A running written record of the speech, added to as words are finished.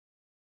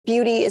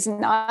beauty is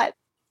not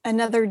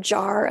another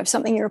jar of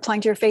something you're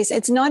applying to your face.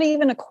 It's not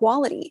even a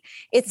quality.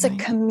 It's a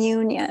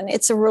communion.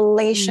 It's a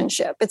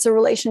relationship. It's a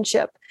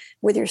relationship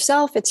with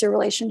yourself. It's your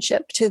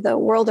relationship to the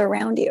world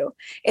around you.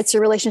 It's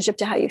your relationship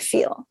to how you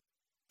feel.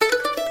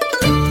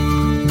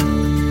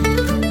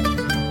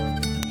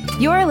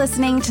 You're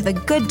listening to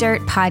the Good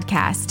Dirt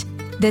Podcast.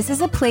 This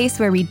is a place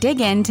where we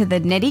dig into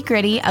the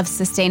nitty-gritty of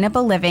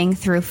sustainable living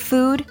through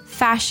food,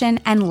 fashion,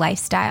 and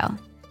lifestyle.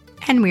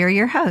 And we're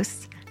your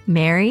hosts,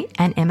 Mary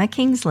and Emma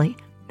Kingsley,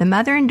 the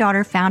mother and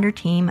daughter founder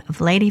team of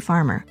Lady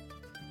Farmer.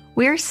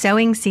 We're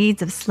sowing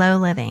seeds of slow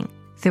living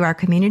through our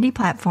community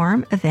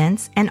platform,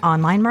 events, and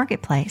online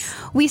marketplace.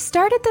 We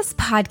started this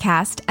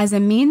podcast as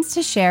a means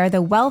to share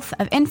the wealth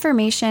of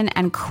information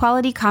and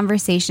quality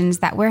conversations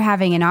that we're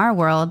having in our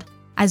world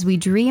as we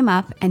dream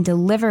up and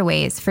deliver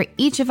ways for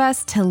each of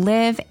us to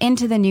live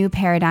into the new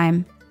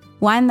paradigm,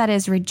 one that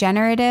is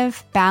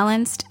regenerative,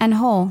 balanced, and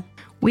whole.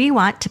 We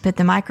want to put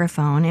the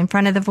microphone in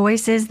front of the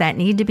voices that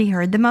need to be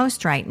heard the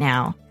most right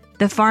now.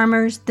 The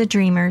farmers, the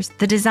dreamers,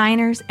 the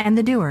designers, and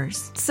the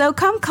doers. So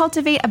come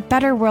cultivate a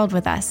better world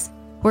with us.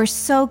 We're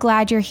so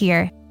glad you're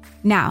here.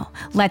 Now,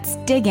 let's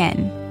dig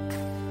in.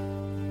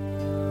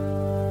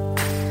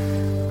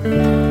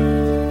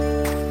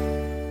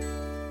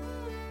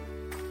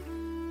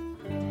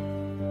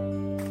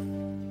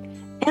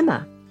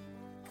 Emma,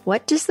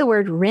 what does the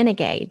word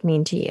renegade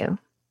mean to you?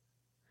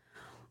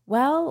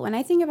 Well, when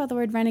I think about the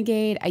word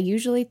renegade, I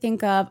usually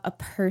think of a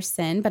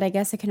person, but I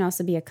guess it can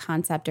also be a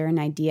concept or an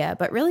idea.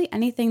 But really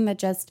anything that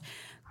just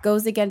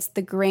goes against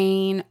the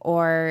grain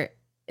or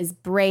is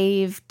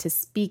brave to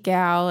speak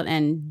out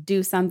and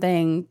do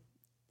something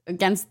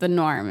against the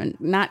norm and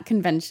not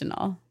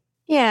conventional.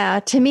 Yeah,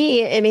 to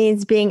me, it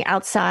means being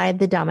outside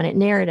the dominant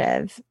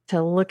narrative,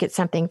 to look at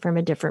something from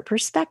a different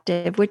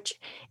perspective, which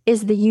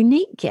is the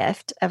unique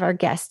gift of our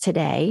guest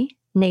today,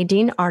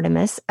 Nadine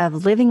Artemis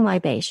of Living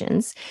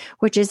Libations,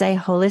 which is a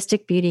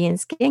holistic beauty and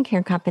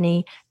skincare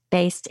company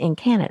based in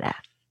Canada.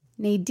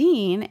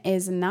 Nadine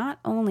is not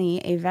only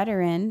a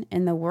veteran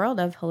in the world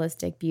of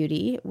holistic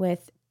beauty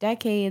with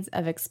decades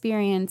of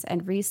experience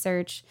and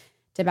research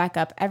to back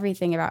up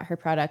everything about her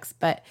products,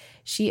 but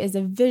she is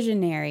a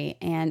visionary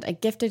and a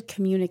gifted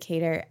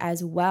communicator,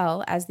 as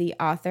well as the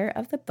author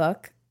of the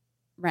book,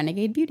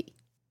 Renegade Beauty.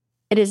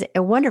 It is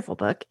a wonderful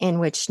book in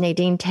which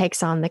Nadine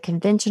takes on the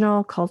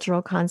conventional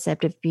cultural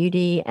concept of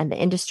beauty and the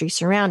industry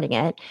surrounding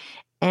it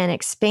and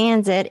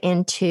expands it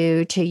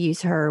into, to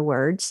use her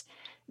words,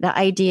 the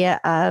idea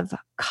of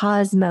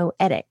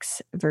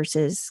cosmoetics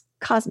versus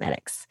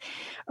cosmetics,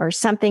 or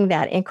something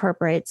that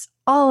incorporates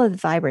all of the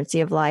vibrancy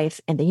of life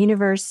in the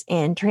universe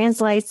and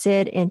translates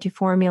it into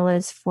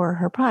formulas for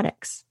her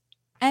products.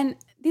 And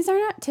these are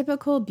not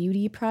typical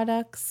beauty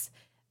products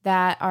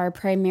that are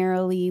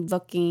primarily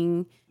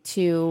looking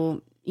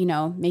to,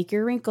 make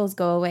your wrinkles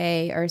go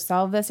away or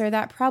solve this or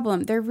that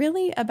problem. They're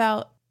really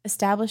about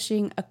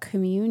establishing a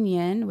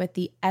communion with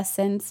the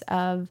essence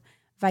of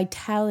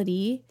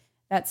vitality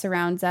that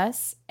surrounds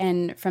us.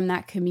 And from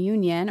that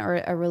communion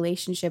or a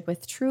relationship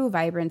with true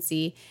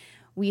vibrancy,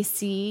 we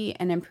see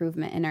an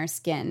improvement in our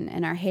skin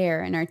and our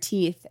hair and our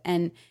teeth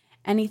and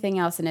anything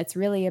else. And it's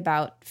really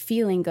about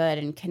feeling good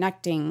and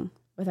connecting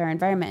with our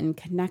environment and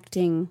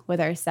connecting with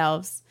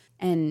ourselves.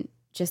 And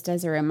just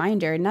as a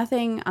reminder,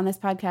 nothing on this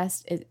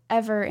podcast is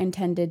ever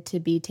intended to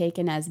be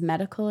taken as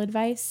medical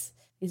advice.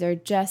 These are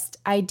just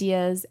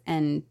ideas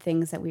and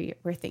things that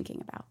we're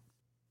thinking about.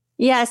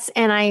 Yes,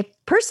 and I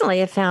personally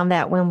have found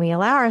that when we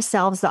allow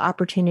ourselves the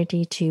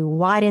opportunity to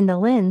widen the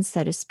lens,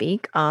 so to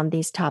speak, on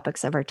these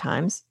topics of our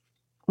times,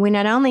 we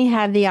not only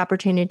have the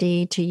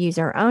opportunity to use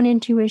our own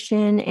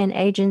intuition and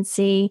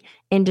agency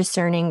in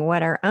discerning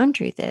what our own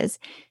truth is,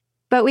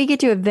 but we get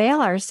to avail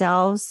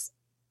ourselves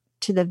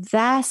to the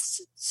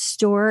vast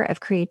store of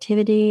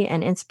creativity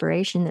and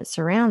inspiration that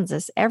surrounds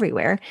us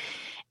everywhere,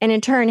 and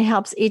in turn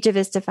helps each of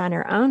us to find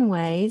our own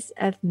ways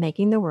of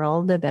making the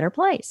world a better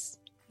place.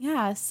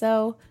 Yeah,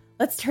 so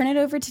let's turn it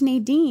over to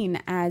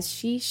Nadine as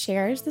she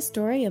shares the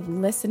story of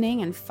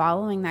listening and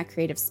following that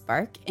creative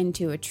spark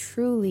into a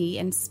truly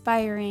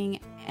inspiring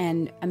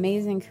and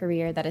amazing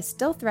career that is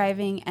still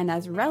thriving and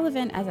as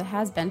relevant as it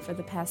has been for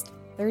the past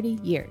 30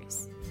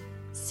 years.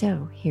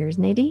 So here's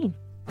Nadine.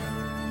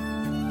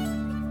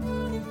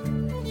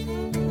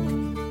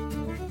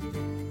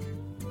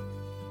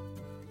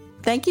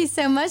 Thank you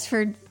so much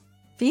for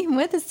being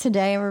with us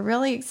today. We're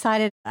really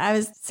excited. I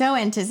was so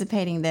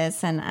anticipating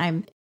this, and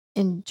I'm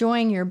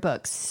enjoying your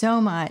book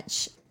so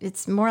much.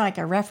 It's more like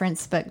a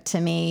reference book to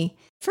me.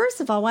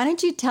 First of all, why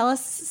don't you tell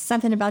us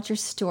something about your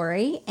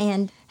story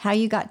and how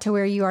you got to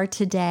where you are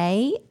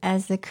today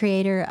as the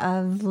creator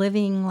of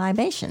Living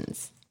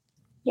Libations?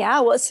 Yeah,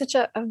 well, it's such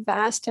a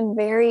vast and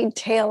varied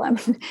tale. I'm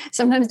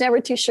sometimes never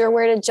too sure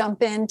where to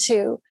jump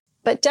into,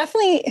 but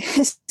definitely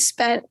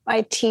spent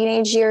my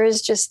teenage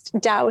years just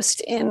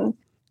doused in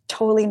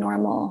totally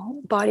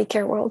normal body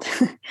care world.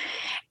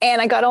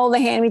 And I got all the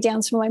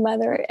hand-me-downs from my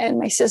mother and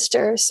my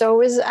sister. So it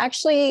was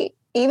actually,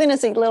 even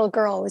as a little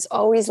girl, it was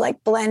always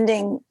like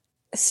blending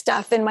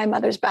stuff in my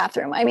mother's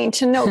bathroom. I mean,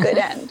 to no good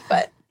end,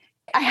 but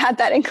I had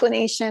that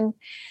inclination.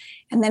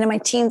 And then in my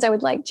teens, I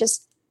would like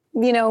just,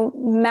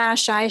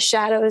 mash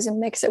eyeshadows and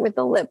mix it with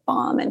the lip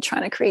balm and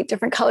trying to create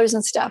different colors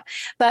and stuff.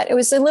 But it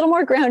was a little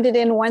more grounded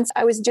in once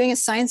I was doing a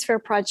science fair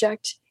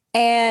project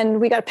and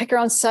we got to pick our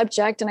own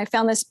subject. And I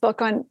found this book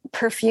on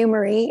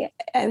perfumery.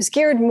 It was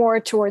geared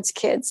more towards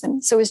kids.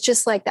 And so it was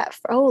just like that.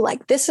 Oh,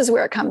 like this is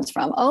where it comes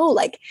from. Oh,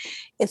 like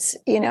it's,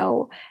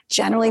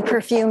 generally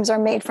perfumes are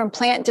made from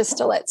plant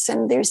distillates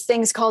and there's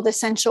things called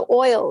essential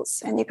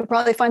oils. And you could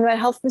probably find them at a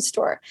health food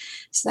store.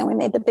 So then we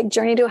made the big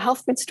journey to a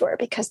health food store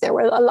because there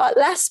were a lot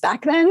less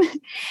back then.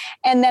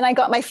 And then I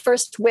got my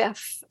first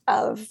whiff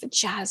of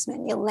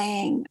jasmine,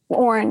 ylang,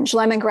 orange,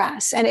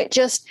 lemongrass. And it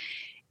just,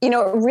 it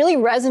really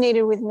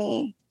resonated with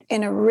me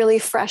in a really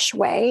fresh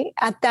way.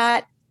 At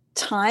that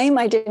time,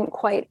 I didn't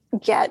quite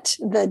get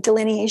the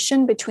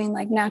delineation between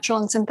like natural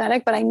and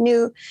synthetic, but I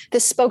knew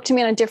this spoke to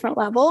me on a different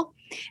level.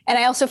 And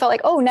I also felt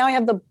like, oh, now I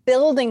have the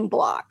building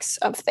blocks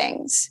of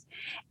things,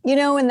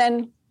 and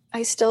then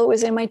I still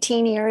was in my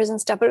teen years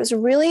and stuff, but it was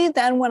really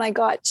then when I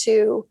got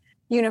to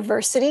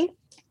university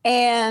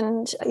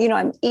and,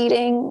 I'm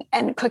eating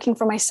and cooking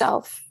for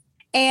myself.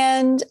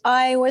 And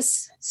I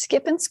was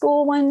skipping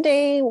school one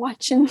day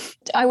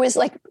I was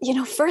like,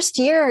 first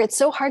year, it's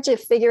so hard to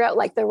figure out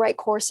like the right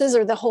courses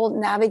or the whole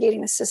navigating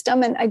the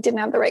system. And I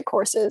didn't have the right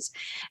courses.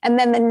 And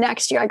then the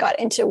next year I got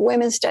into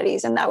women's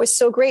studies. And that was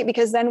so great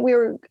because then we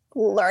were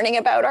learning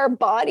about our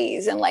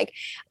bodies and like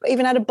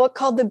even had a book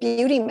called The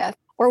Beauty Myth,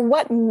 or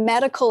what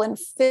medical and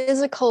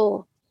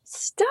physical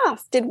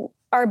stuff did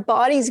our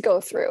bodies go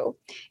through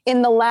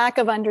in the lack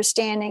of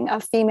understanding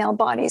of female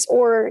bodies,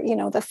 or,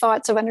 the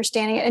thoughts of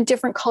understanding it in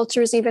different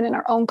cultures, even in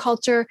our own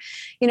culture,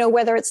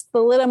 whether it's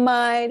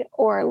thalidomide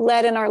or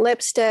lead in our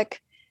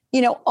lipstick,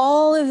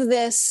 all of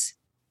this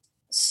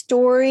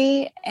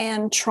story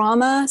and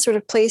trauma sort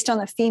of placed on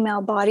the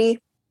female body.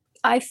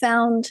 I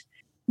found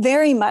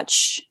very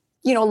much,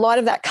 a lot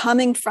of that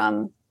coming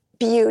from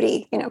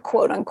beauty,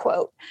 quote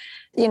unquote.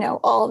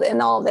 All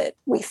that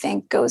we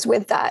think goes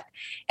with that,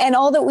 and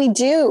all that we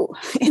do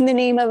in the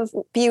name of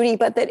beauty,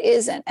 but that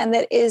isn't, and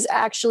that is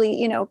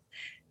actually,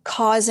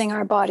 causing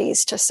our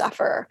bodies to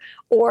suffer,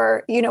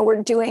 or,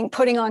 we're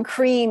putting on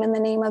cream in the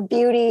name of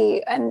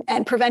beauty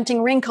and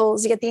preventing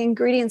wrinkles, yet the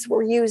ingredients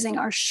we're using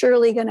are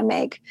surely going to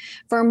make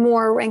for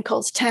more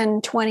wrinkles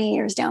 10, 20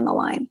 years down the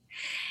line.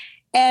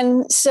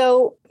 And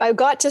so I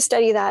got to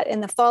study that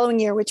in the following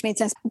year, which made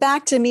sense.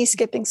 Back to me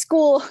skipping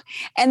school.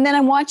 And then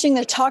I'm watching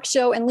the talk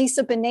show and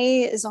Lisa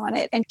Bonet is on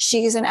it. And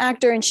she's an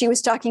actor and she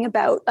was talking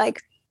about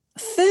like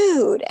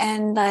food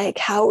and like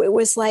how it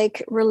was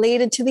like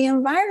related to the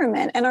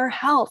environment and our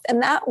health.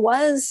 And that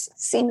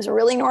seems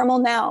really normal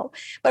now,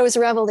 but it was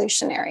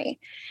revolutionary.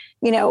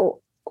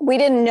 We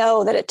didn't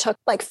know that it took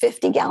like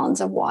 50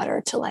 gallons of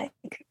water to like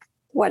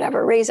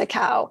raise a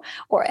cow,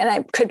 and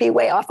I could be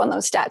way off on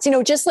those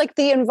stats, just like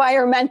the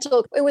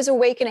environmental, it was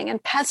awakening,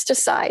 and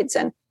pesticides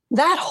and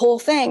that whole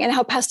thing, and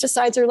how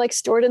pesticides are like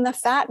stored in the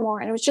fat more.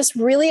 And it was just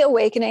really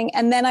awakening.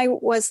 And then I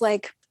was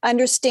like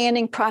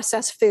understanding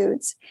processed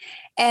foods.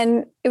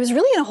 And it was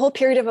really in a whole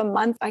period of a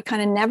month, I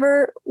kind of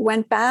never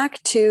went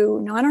back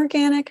to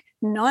non-organic,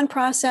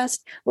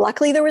 non-processed.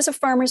 Luckily, there was a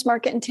farmer's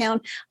market in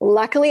town.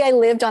 Luckily, I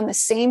lived on the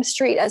same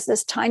street as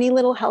this tiny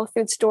little health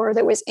food store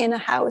that was in a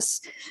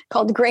house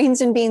called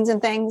Grains and Beans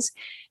and Things.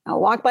 I would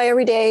walk by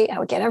every day. I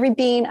would get every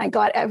bean. I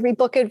got every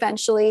book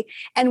eventually.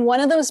 And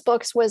one of those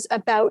books was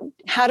about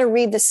how to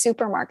read the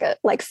supermarket,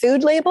 like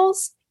food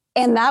labels.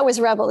 And that was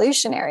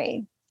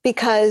revolutionary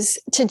because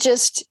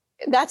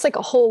that's like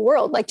a whole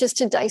world, like just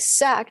to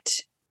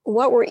dissect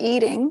what we're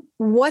eating,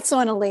 what's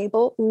on a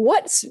label,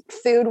 what's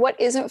food, what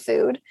isn't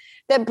food,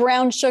 that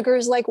brown sugar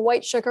is like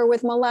white sugar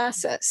with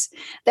molasses,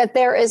 that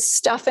there is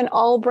stuff in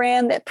all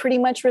brand that pretty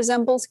much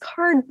resembles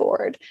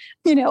cardboard,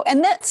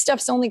 and that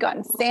stuff's only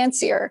gotten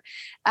fancier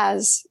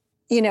as,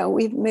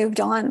 we've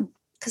moved on,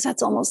 because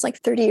that's almost like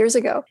 30 years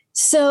ago.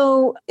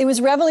 So it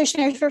was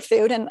revolutionary for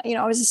food. And,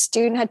 I was a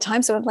student, had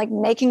time. So I'm like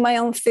making my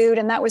own food,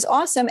 and that was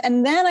awesome.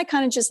 And then I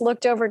kind of just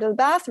looked over to the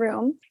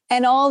bathroom,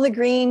 and all the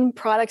green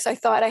products I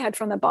thought I had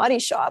from the Body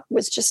Shop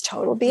was just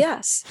total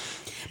BS.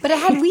 But it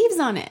had leaves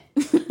on it.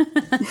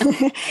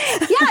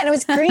 Yeah, and it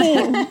was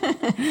green.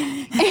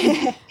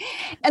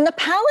 And the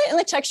palette and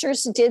the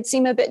textures did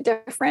seem a bit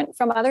different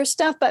from other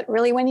stuff. But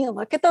really, when you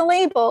look at the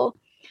label,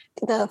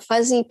 the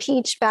fuzzy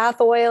peach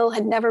bath oil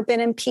had never been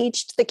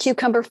impeached. The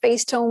cucumber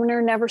face toner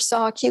never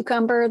saw a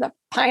cucumber. The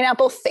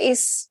pineapple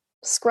face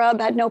scrub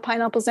had no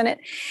pineapples in it.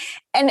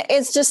 And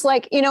it's just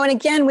like, and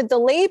again, with the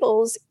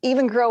labels,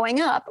 even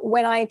growing up,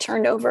 when I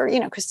turned over,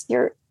 because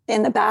you're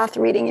in the bath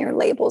reading your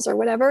labels or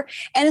whatever,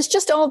 and it's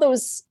just all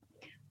those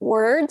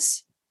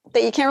words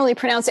that you can't really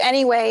pronounce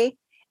anyway.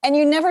 And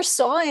you never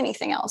saw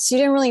anything else. You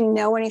didn't really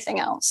know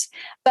anything else.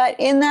 But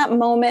in that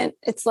moment,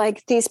 it's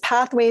like these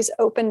pathways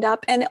opened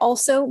up, and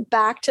also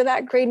back to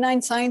that grade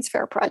 9 science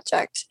fair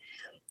project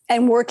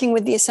and working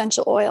with the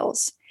essential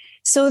oils.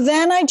 So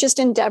then I just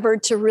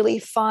endeavored to really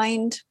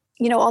find,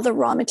 all the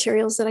raw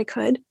materials that I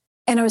could.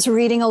 And I was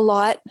reading a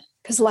lot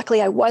because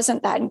luckily I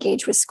wasn't that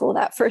engaged with school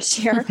that first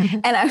year.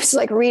 And I was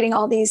like reading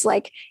all these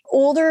like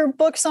older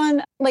books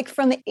on like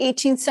from the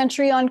 18th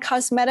century on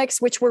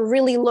cosmetics, which were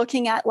really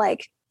looking at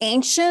like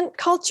ancient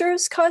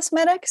cultures,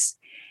 cosmetics.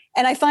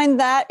 And I find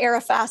that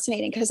era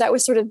fascinating because that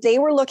was sort of, they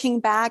were looking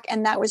back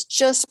and that was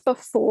just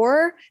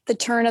before the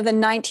turn of the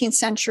 19th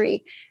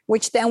century,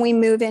 which then we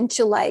move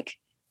into like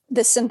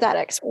the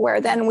synthetics,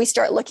 where then we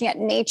start looking at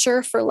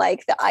nature for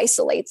like the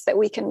isolates that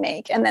we can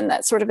make. And then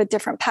that's sort of a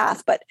different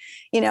path, but,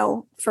 you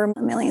know, for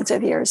millions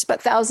of years,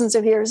 but thousands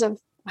of years of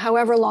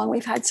however long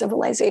we've had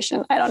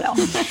civilization, I don't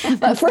know.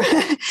 But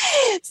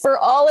for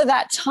all of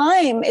that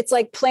time, it's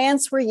like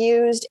plants were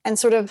used and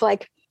sort of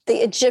like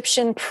the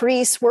Egyptian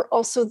priests were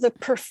also the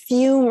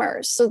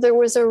perfumers. So there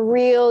was a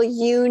real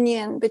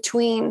union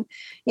between,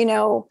 you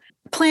know,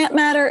 plant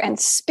matter and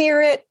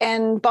spirit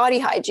and body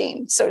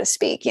hygiene, so to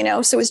speak, you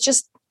know? So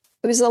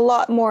it was a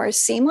lot more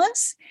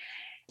seamless,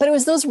 but it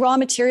was those raw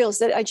materials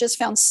that I just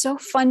found so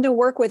fun to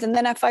work with. And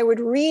then if I would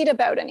read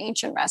about an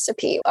ancient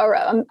recipe or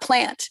a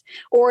plant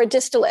or a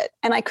distillate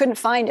and I couldn't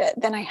find it,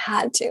 then I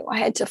had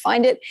to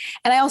find it.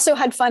 And I also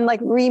had fun like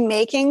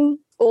remaking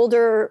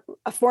older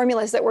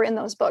formulas that were in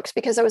those books,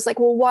 because I was like,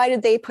 well, why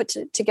did they put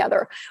it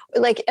together?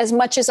 Like as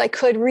much as I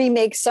could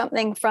remake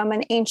something from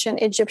an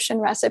ancient Egyptian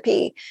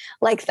recipe,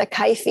 like the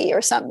kaifi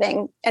or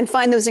something, and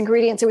find those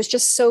ingredients. It was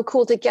just so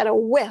cool to get a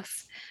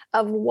whiff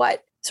of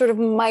what sort of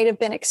might have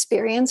been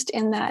experienced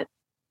in that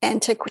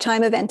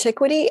time of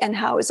antiquity and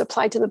how it was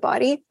applied to the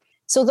body.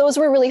 So those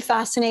were really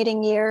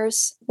fascinating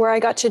years where I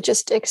got to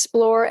just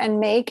explore and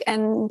make,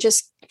 and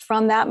just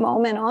from that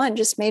moment on,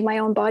 just made my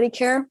own body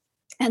care.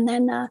 And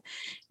then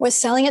was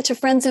selling it to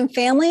friends and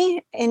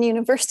family in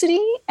university.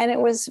 And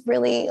it was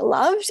really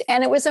loved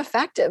and it was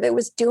effective. It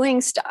was doing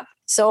stuff.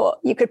 So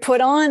you could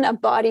put on a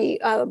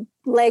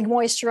leg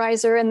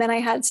moisturizer. And then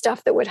I had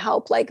stuff that would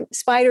help like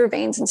spider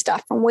veins and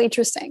stuff from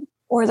waitressing,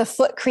 or the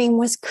foot cream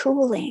was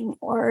cooling,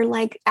 or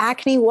like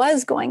acne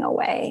was going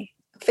away.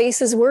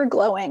 Faces were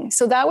glowing.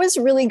 So that was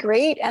really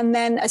great. And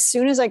then as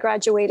soon as I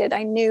graduated,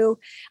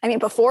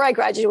 before I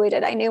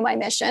graduated, I knew my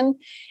mission.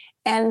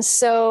 And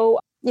so,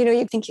 you know,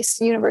 you think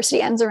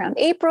university ends around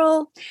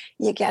April,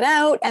 you get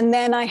out. And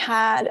then I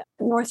had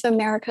North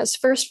America's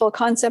first full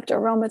concept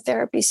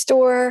aromatherapy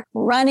store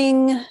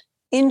running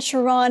in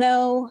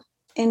Toronto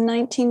in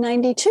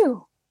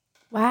 1992.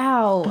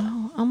 Wow.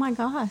 Oh my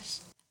gosh.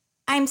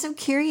 I'm so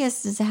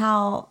curious as to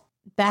how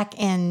back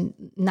in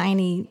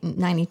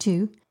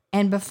 92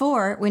 and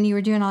before, when you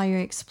were doing all your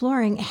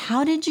exploring,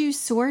 how did you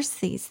source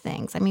these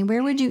things? I mean,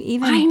 where would you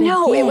even begin?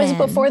 It was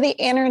before the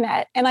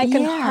internet, and I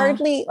can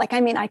hardly, I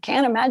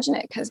can't imagine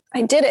it because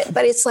I did it,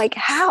 but it's like,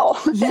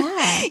 how?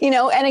 Yeah. You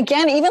know, and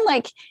again, even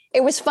like,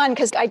 it was fun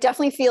because I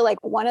definitely feel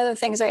like one of the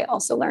things I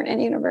also learned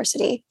in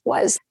university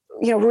was,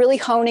 you know, really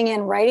honing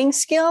in writing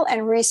skill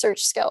and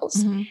research skills.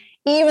 Mm-hmm.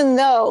 Even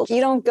though you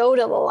don't go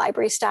to the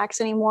library stacks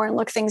anymore and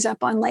look things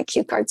up on like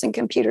cue cards and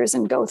computers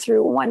and go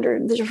through, wander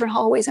the different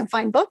hallways and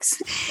find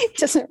books. It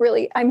doesn't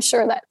really, I'm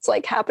sure that's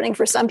like happening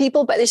for some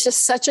people, but it's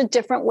just such a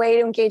different way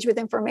to engage with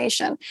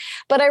information.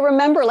 But I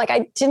remember like,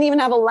 I didn't even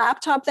have a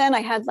laptop then.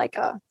 I had like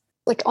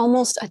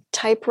almost a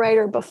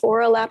typewriter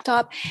before a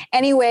laptop.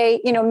 Anyway,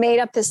 you know, made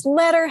up this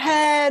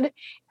letterhead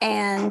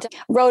and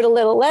wrote a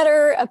little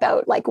letter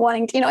about like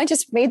wanting to, you know, I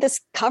just made this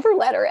cover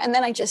letter and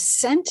then I just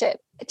sent it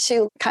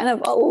to kind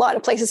of a lot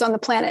of places on the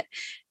planet,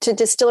 to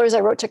distillers. I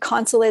wrote to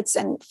consulates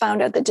and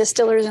found out the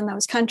distillers in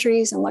those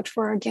countries and looked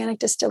for organic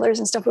distillers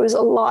and stuff. It was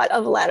a lot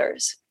of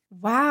letters.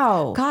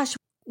 Wow. Gosh,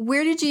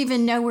 where did you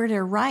even know where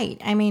to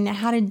write? I mean,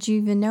 how did you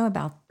even know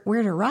about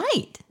where to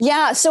write?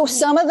 Yeah. So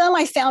some of them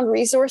I found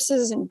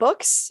resources in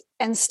books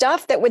and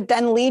stuff that would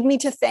then lead me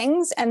to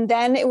things. And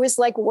then it was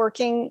like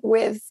working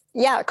with,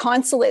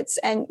 consulates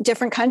and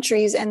different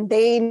countries, and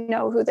they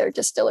know who their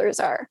distillers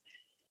are.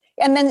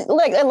 And then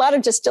like a lot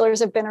of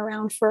distillers have been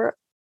around for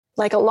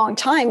like a long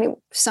time.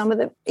 Some of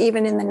the,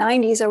 even in the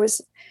 90s, I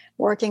was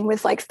working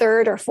with like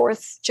third or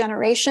fourth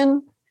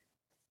generation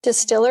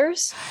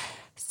distillers.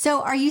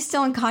 So are you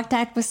still in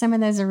contact with some of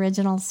those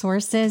original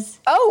sources?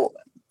 Oh,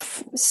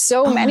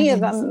 so many of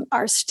them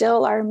are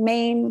still our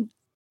main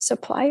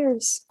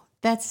suppliers.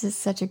 That's just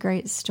such a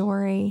great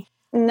story.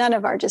 None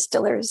of our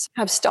distillers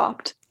have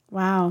stopped.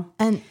 Wow.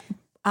 And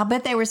I'll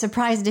bet they were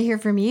surprised to hear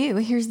from you.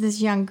 Here's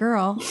this young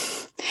girl.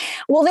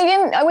 Well, they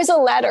didn't. It was a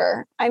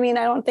letter. I mean,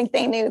 I don't think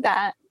they knew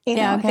that. You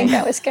know, okay. I think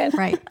that was good.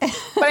 Right.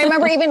 But I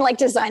remember even like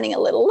designing a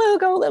little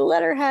logo, a little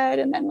letterhead,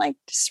 and then like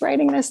just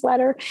writing this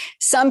letter.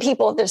 Some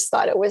people just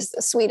thought it was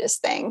the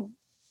sweetest thing.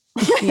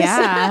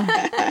 Yeah.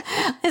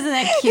 Isn't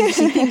that cute?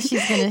 She thinks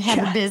she's going to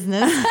have a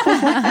business.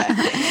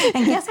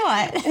 And guess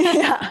what?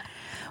 Yeah.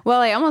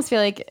 Well, I almost feel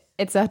like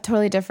it's a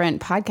totally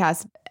different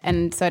podcast.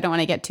 And so I don't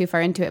want to get too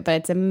far into it, but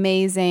it's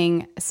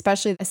amazing,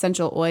 especially the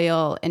essential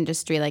oil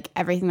industry, like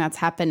everything that's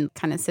happened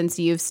kind of since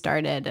you've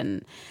started.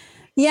 And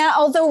yeah,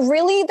 although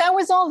really that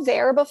was all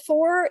there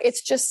before,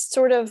 it's just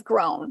sort of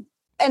grown.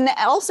 And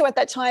also at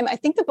that time, I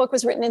think the book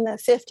was written in the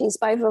 50s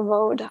by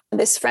Vivode,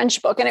 this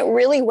French book, and it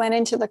really went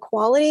into the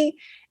quality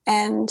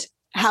and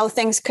how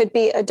things could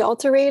be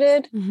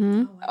adulterated,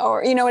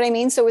 or, you know what I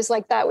mean? So it was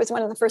like, that was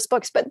one of the first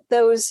books, but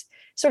those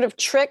sort of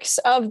tricks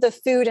of the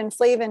food and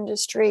flavor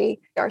industry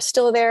are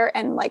still there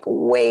and like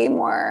way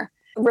more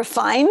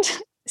refined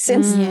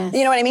since,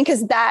 you know what I mean?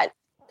 Because that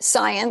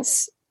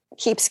science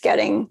keeps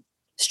getting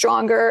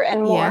stronger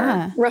and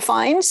more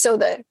refined. So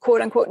the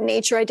quote unquote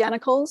nature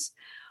identicals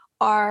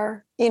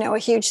are, you know, a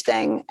huge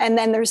thing. And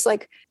then there's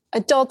like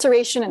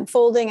adulteration and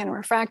folding and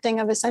refracting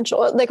of essential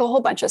oil, like a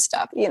whole bunch of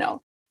stuff, you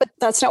know, but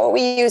that's not what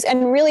we use.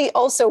 And really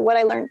also what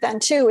I learned then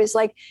too is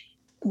like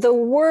the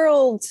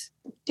world,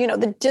 you know,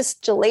 the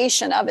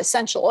distillation of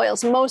essential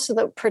oils, most of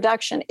the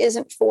production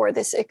isn't for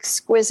this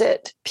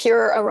exquisite,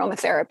 pure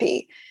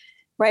aromatherapy,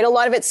 right? A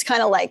lot of it's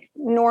kind of like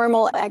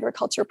normal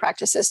agriculture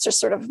practices, just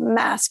sort of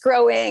mass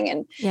growing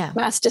and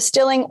mass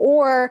distilling,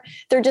 or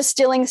they're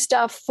distilling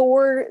stuff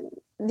for,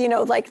 you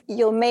know, like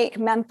you'll make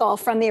menthol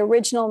from the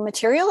original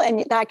material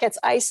and that gets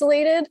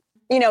isolated,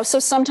 you know, so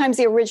sometimes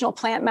the original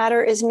plant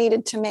matter is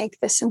needed to make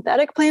the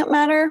synthetic plant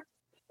matter.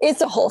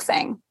 It's a whole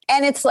thing.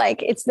 And it's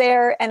like, it's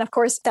there. And of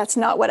course, that's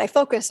not what I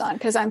focus on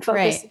because I'm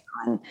focusing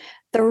on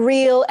the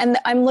real, and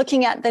I'm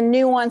looking at the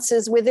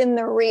nuances within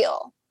the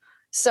real.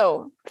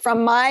 So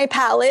from my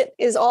palette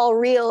is all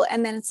real.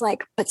 And then it's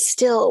like, but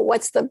still,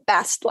 what's the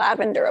best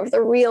lavender of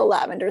the real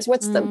lavenders?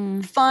 What's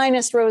the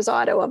finest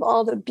rosato of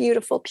all the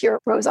beautiful, pure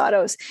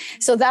rosatos?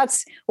 So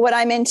that's what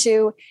I'm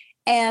into.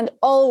 And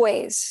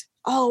always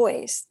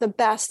the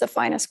best, the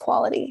finest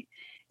quality.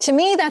 To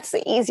me, that's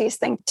the easiest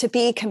thing to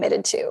be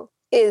committed to,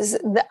 is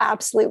the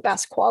absolute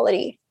best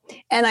quality.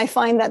 And I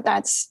find that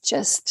that's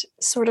just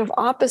sort of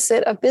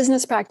opposite of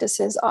business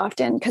practices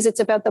often, because it's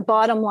about the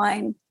bottom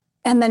line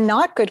and the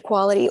not good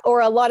quality,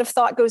 or a lot of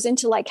thought goes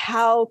into like,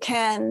 how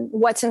can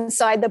what's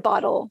inside the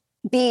bottle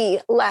be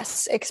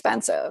less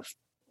expensive?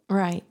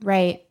 Right.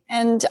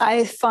 And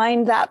I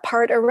find that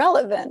part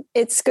irrelevant.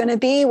 It's going to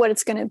be what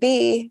it's going to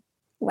be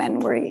when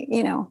we're,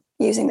 you know,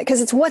 using it,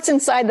 because it's what's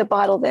inside the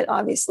bottle that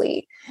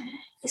obviously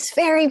is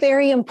very,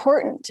 very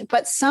important.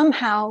 But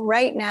somehow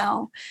right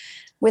now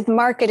with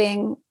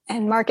marketing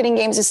and marketing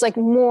games, it's like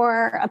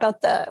more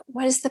about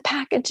what does the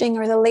packaging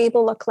or the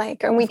label look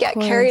like? And we get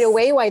carried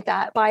away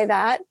by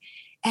that.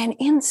 And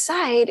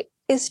inside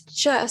is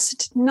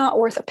just not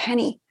worth a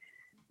penny.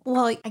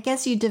 Well, I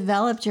guess you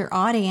developed your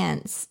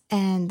audience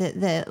and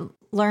the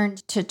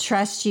learned to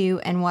trust you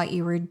and what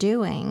you were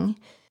doing.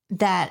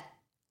 That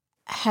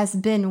has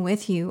been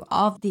with you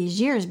all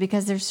these years,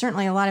 because there's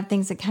certainly a lot of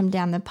things that come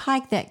down the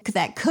pike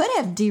that could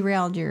have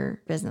derailed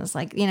your business.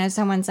 Like, you know,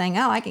 someone saying,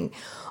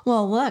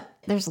 look,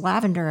 there's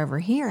lavender over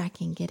here. I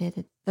can get it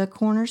at the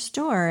corner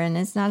store and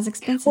it's not as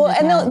expensive. Well,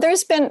 and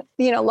there's been,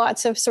 you know,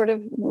 lots of sort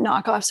of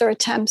knockoffs or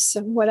attempts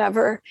of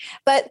whatever,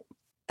 but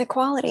the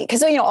quality,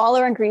 because, you know, all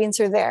our ingredients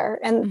are there.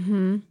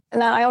 And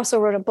and I also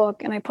wrote a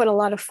book and I put a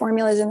lot of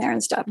formulas in there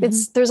and stuff.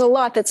 There's a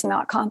lot that's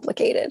not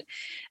complicated,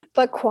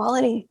 but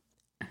quality.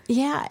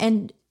 Yeah.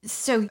 And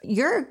so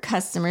your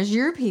customers,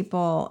 your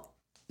people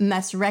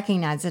must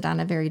recognize it on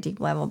a very deep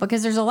level,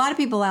 because there's a lot of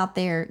people out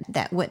there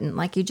that wouldn't,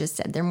 like you just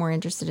said, they're more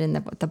interested in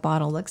what the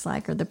bottle looks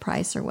like or the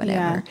price or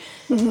whatever.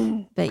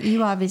 Yeah. But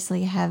you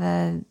obviously have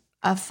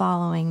a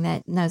following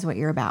that knows what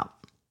you're about.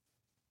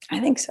 I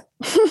think so.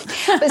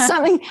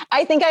 But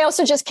I think I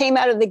also just came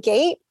out of the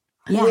gate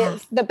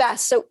with the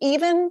best. So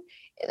even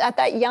at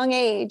that young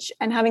age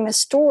and having the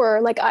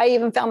store, like I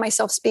even found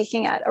myself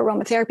speaking at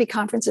aromatherapy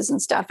conferences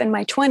and stuff in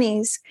my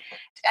 20s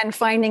and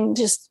finding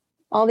just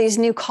all these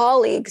new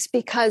colleagues,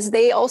 because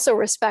they also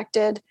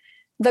respected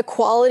the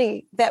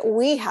quality that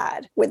we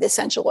had with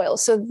essential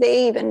oils. So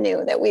they even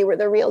knew that we were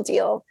the real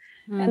deal.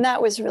 And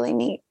that was really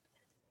neat.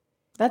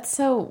 That's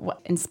so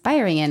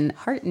inspiring and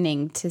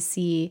heartening to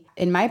see.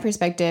 In my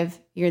perspective,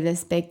 you're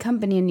this big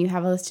company and you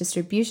have all this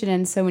distribution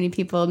and so many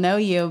people know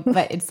you,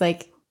 but it's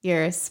like,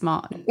 you're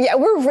small. Yeah,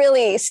 we're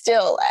really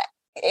still,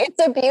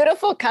 it's a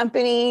beautiful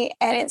company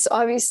and it's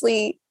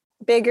obviously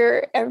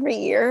bigger every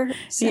year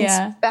since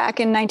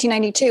back in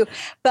 1992,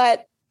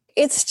 but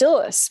it's still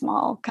a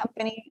small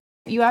company.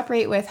 You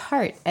operate with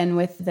heart and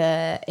with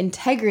the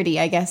integrity,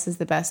 I guess is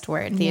the best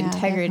word, the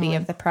integrity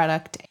of the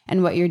product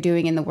and what you're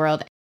doing in the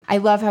world. I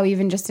love how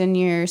even just in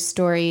your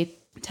story,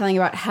 telling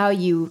about how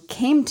you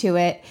came to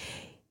it,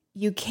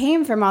 you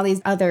came from all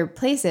these other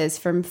places,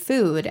 from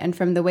food and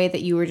from the way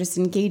that you were just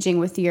engaging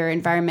with your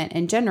environment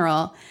in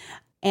general.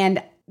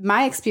 And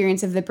my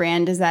experience of the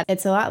brand is that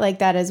it's a lot like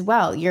that as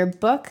well. Your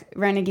book,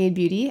 Renegade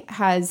Beauty,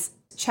 has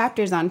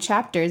chapters on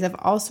chapters of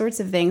all sorts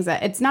of things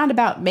that it's not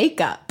about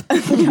makeup,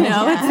 you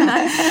know?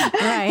 It's not,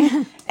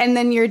 right. And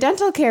then your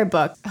dental care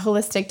book,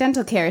 Holistic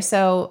Dental Care.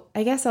 So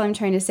I guess all I'm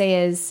trying to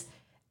say is,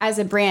 as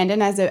a brand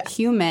and as a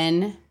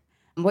human,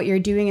 what you're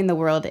doing in the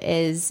world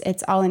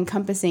it's all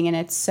encompassing and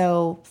it's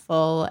so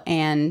full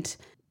and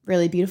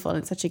really beautiful. And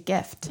it's such a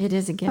gift. It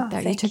is a gift.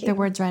 You took the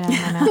words right out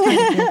of my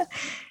mouth.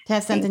 To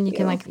have something you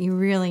can you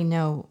really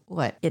know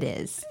what it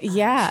is.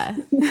 Yeah.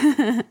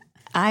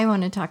 I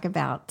want to talk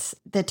about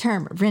the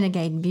term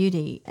renegade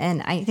beauty.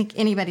 And I think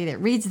anybody that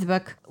reads the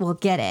book will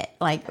get it.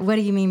 Like, what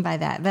do you mean by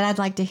that? But I'd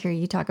like to hear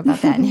you talk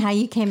about that and how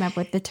you came up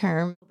with the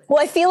term.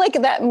 Well, I feel like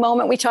that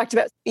moment we talked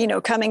about,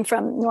 coming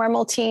from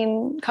normal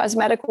teen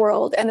cosmetic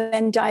world and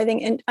then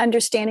diving and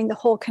understanding the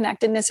whole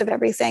connectedness of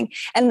everything.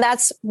 And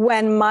that's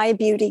when my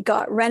beauty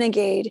got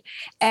renegade.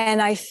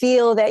 And I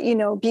feel that,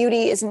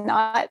 beauty is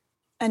not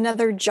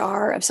another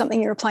jar of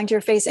something you're applying to your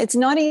face. It's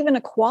not even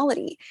a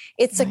quality.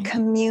 It's a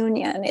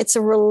communion. It's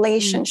a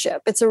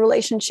relationship. It's a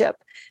relationship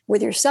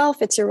with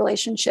yourself. It's a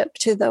relationship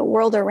to the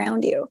world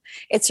around you.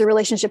 It's a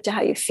relationship to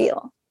how you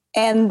feel.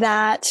 And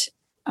that,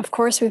 of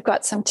course, we've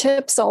got some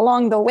tips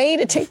along the way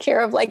to take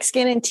care of like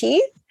skin and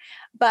teeth.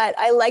 But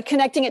I like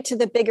connecting it to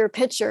the bigger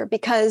picture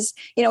because,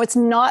 it's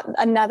not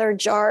another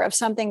jar of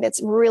something that's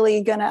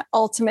really going to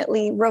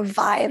ultimately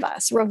revive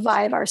us,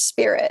 revive our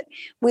spirit.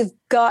 We've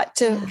got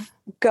to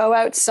go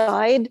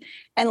outside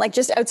and like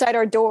just outside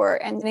our door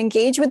and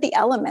engage with the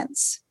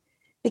elements,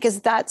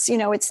 because that's,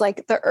 it's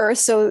like the earth.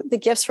 So the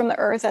gifts from the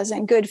earth, as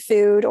in good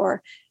food,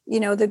 or,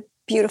 the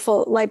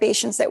beautiful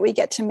libations that we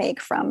get to make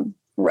from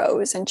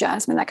rose and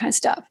jasmine, that kind of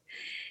stuff.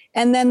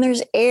 And then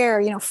there's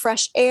air,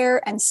 fresh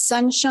air and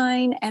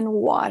sunshine and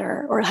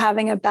water, or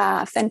having a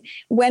bath. And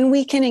when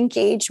we can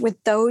engage with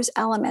those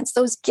elements,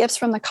 those gifts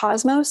from the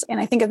cosmos, and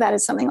I think of that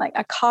as something like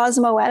a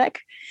cosmoetic,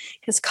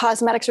 because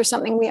cosmetics are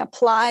something we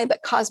apply,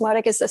 but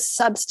cosmotic is the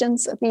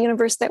substance of the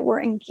universe that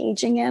we're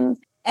engaging in.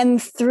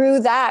 And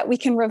through that, we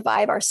can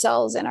revive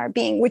ourselves and our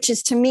being, which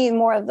is to me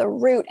more of the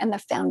root and the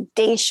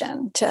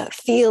foundation to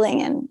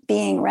feeling and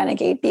being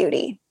renegade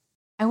beauty.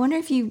 I wonder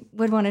if you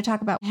would want to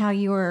talk about how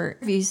you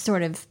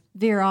sort of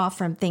veer off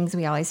from things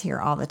we always hear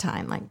all the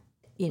time. Like,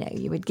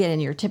 you would get in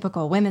your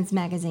typical women's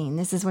magazine,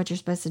 this is what you're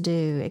supposed to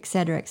do, et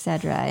cetera, et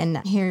cetera.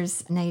 And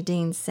here's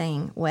Nadine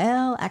saying,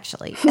 well,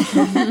 actually.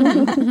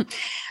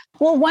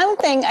 Well, one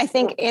thing I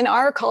think in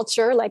our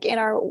culture, like in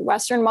our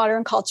Western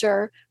modern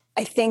culture,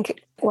 I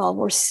think,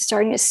 we're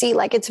starting to see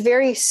like it's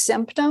very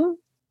symptom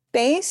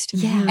based.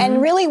 Yeah.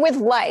 And really with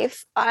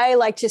life, I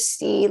like to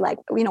see like,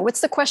 what's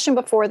the question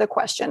before the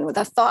question, with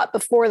a thought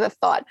before the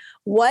thought?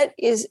 What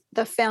is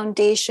the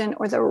foundation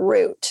or the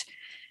root,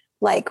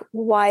 like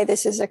why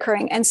this is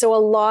occurring? And so a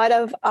lot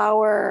of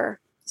our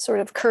sort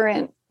of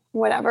current,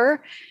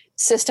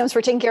 systems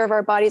for taking care of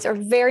our bodies are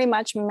very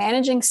much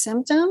managing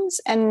symptoms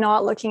and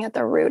not looking at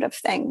the root of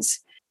things.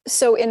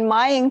 So in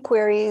my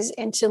inquiries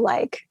into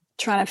like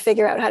trying to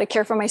figure out how to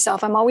care for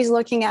myself, I'm always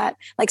looking at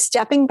like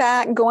stepping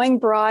back, going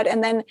broad,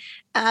 and then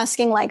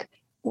asking like,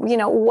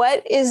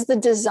 what is the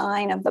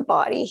design of the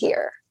body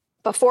here?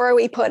 Before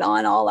we put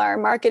on all our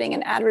marketing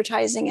and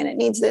advertising and it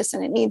needs this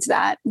and it needs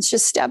that, let's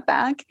just step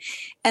back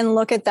and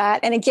look at that.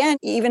 And again,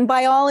 even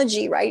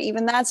biology, right?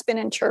 Even that's been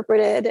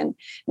interpreted and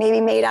maybe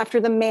made after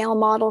the male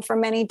model for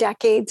many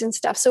decades and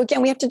stuff. So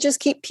again, we have to just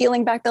keep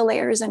peeling back the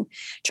layers and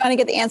trying to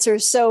get the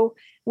answers. So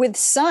with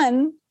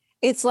sun,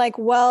 it's like,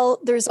 well,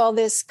 there's all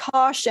this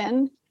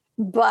caution,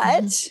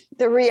 but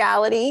the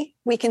reality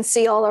we can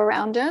see all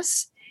around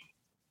us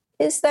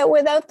is that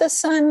without the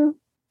sun,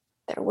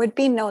 there would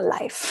be no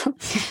life.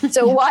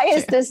 So why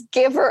is this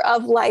giver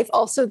of life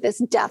also this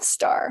Death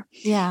Star?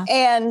 Yeah.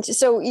 And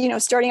so,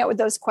 starting out with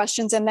those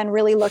questions and then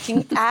really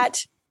looking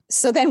at,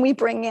 so then we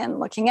bring in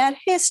looking at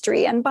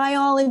history and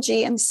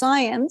biology and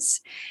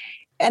science.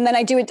 And then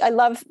I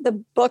love the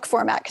book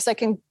format because I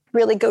can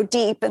really go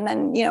deep and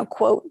then,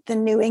 quote the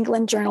New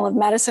England Journal of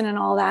Medicine and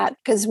all that,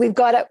 because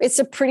it's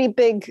a pretty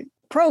big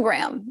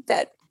program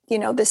that,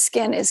 the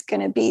skin is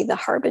going to be the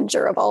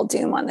harbinger of all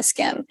doom on the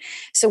skin.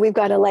 So we've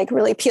got to like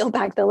really peel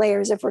back the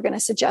layers if we're going to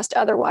suggest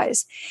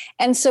otherwise.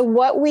 And so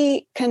what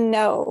we can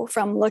know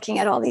from looking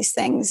at all these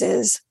things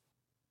is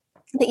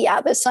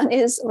that, the sun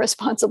is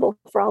responsible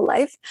for all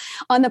life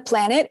on the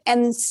planet.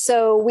 And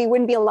so we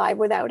wouldn't be alive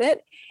without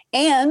it.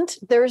 And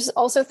there's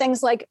also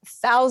things like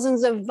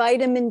thousands of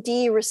vitamin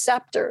D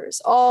receptors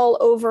all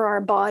over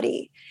our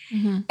body.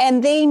 Mm-hmm.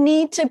 And they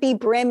need to be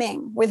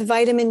brimming with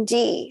vitamin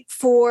D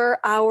for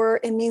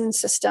our immune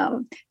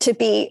system to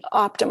be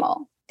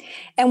optimal.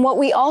 And what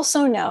we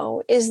also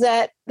know is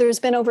that there's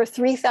been over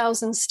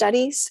 3,000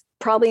 studies,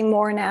 probably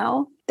more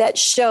now, that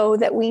show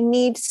that we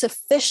need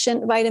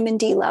sufficient vitamin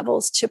D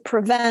levels to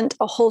prevent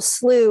a whole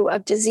slew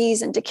of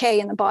disease and decay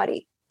in the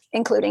body,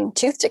 including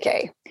tooth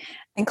decay,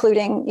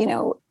 including,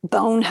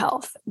 bone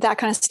health, that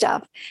kind of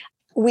stuff.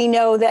 We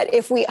know that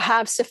if we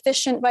have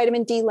sufficient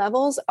vitamin D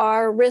levels,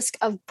 our risk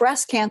of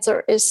breast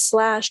cancer is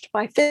slashed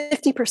by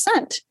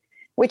 50%,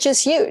 which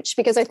is huge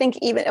because I think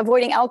even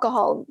avoiding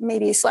alcohol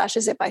maybe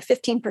slashes it by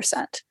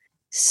 15%.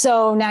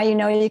 So now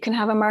you can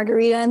have a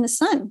margarita in the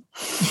sun.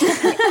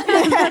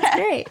 That's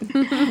great.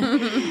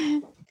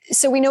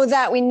 So we know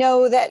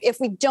that if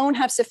we don't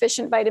have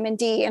sufficient vitamin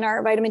D in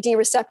our vitamin D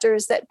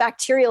receptors, that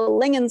bacterial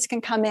ligands can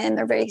come in.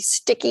 They're very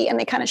sticky and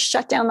they kind of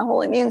shut down the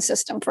whole immune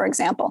system, for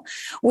example.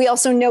 We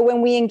also know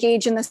when we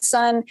engage in the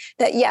sun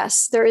that,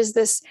 yes, there is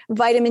this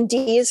vitamin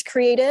D is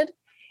created.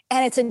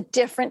 And it's a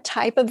different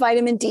type of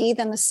vitamin D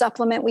than the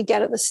supplement we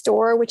get at the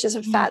store, which is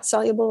a fat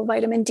soluble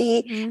vitamin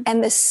D. Mm-hmm.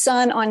 And the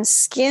sun on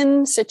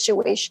skin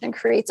situation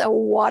creates a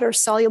water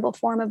soluble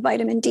form of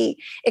vitamin D.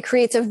 It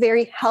creates a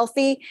very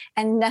healthy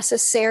and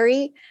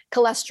necessary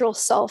cholesterol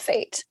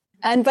sulfate.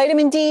 And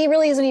vitamin D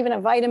really isn't even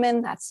a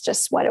vitamin. That's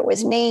just what it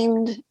was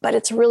named, but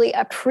it's really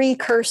a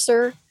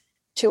precursor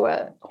to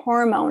a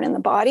hormone in the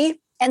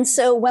body. And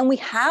so when we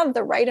have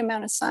the right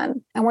amount of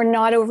sun and we're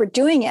not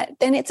overdoing it,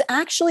 then it's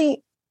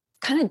actually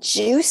kind of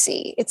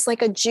juicy. It's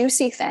like a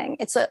juicy thing.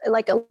 It's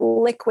like a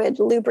liquid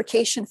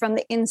lubrication from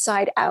the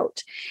inside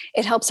out.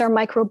 It helps our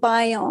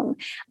microbiome,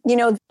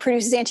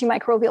 produces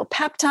antimicrobial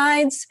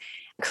peptides,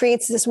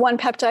 creates this one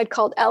peptide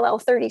called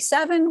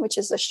LL37, which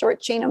is a short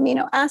chain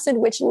amino acid,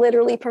 which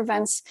literally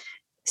prevents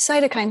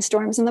cytokine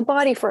storms in the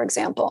body, for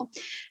example.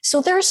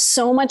 So there's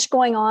so much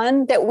going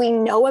on that we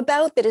know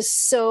about that is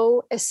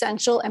so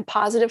essential and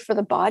positive for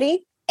the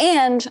body.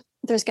 And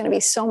there's going to be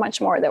so much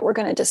more that we're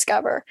going to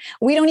discover.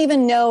 We don't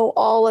even know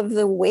all of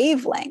the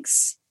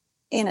wavelengths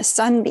in a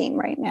sunbeam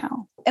right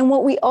now. And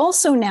what we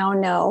also now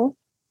know,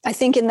 I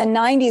think in the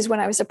 90s when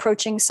I was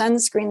approaching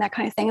sunscreen, that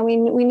kind of thing,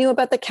 and we knew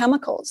about the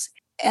chemicals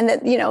and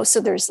that,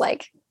 so there's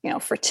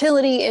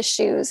fertility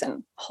issues and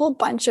a whole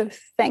bunch of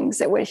things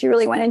that if you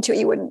really went into it,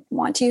 you wouldn't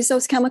want to use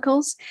those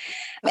chemicals.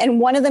 And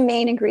one of the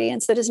main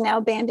ingredients that is now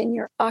banned in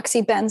your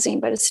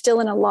oxybenzene, but it's still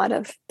in a lot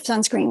of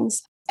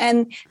sunscreens.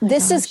 And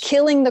this is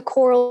killing the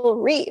coral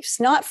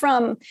reefs, not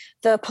from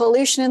the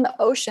pollution in the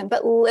ocean,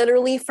 but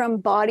literally from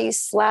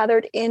bodies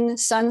slathered in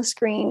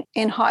sunscreen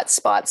in hot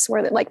spots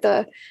where like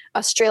the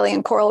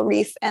Australian coral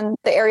reef and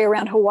the area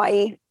around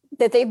Hawaii,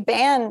 that they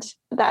banned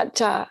that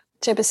type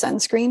of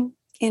sunscreen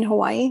in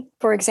Hawaii,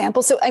 for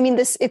example. So,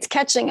 it's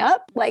catching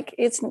up, like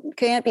it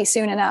can't be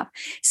soon enough.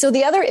 So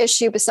the other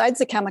issue besides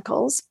the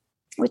chemicals,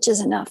 which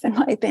is enough in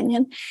my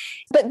opinion,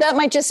 but that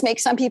might just make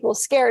some people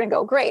scared and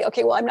go, great,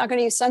 okay, well, I'm not going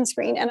to use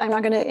sunscreen and I'm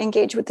not going to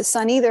engage with the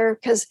sun either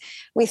because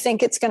we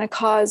think it's going to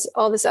cause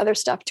all this other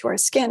stuff to our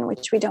skin,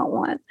 which we don't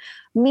want.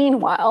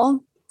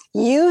 Meanwhile,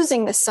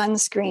 using the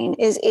sunscreen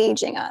is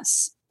aging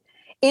us.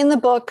 In the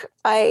book,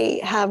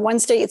 I have one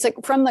study, it's like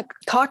from the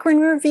Cochrane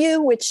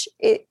Review, which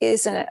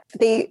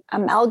they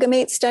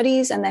amalgamate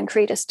studies and then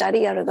create a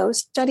study out of those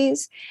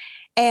studies.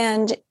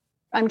 And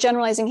I'm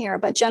generalizing here,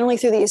 but generally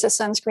through the use of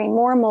sunscreen,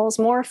 more moles,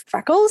 more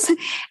freckles,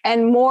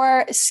 and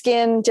more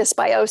skin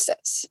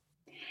dysbiosis.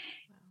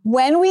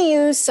 When we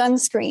use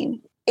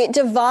sunscreen, it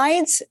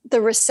divides the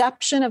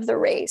reception of the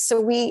rays.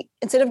 So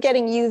instead of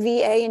getting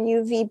UVA and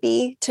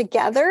UVB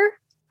together,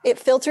 it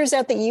filters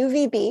out the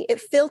UVB,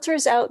 it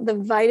filters out the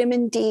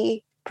vitamin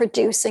D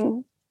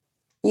producing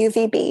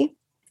UVB,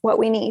 what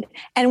we need.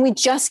 And we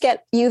just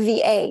get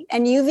UVA.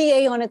 And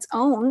UVA on its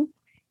own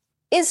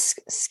is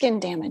skin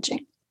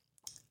damaging.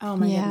 Oh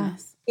my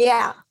goodness.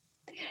 Yeah.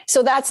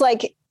 So that's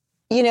like,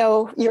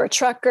 you're a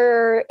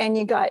trucker and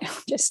you got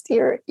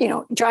you're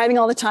driving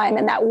all the time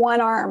and that one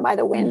arm by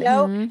the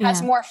window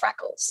has more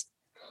freckles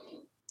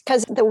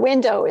because the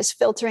window is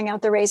filtering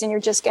out the rays and you're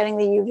just getting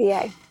the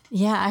UVA.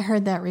 Yeah. I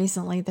heard that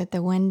recently that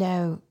the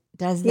window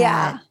does that.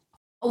 Yeah.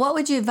 What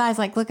would you advise?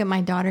 Like, look at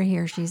my daughter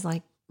here. She's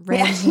like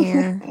red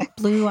hair,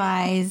 blue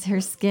eyes. Her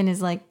skin is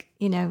like,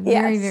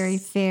 very, very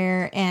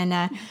fair. And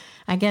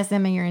I guess,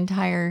 Emma, your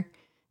entire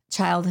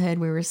childhood,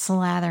 we were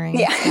slathering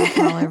stuff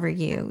all over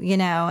you,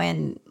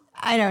 and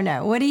I don't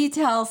know. What do you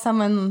tell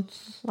someone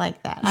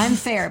like that? I'm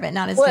fair, but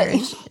not as fair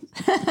as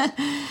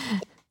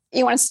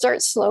you want to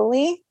start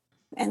slowly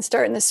and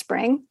start in the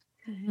spring.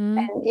 Mm-hmm.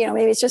 And,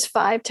 maybe it's just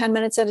 5-10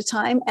 minutes at a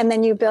time. And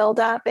then you build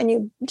up and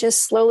you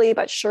just slowly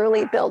but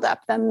surely build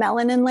up the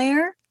melanin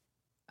layer.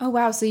 Oh,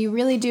 wow. So you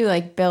really do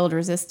build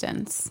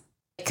resistance.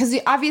 Because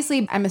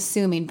obviously, I'm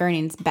assuming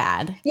burning's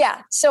bad.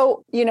 Yeah.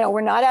 So,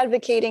 we're not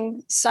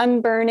advocating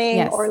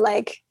sunburning or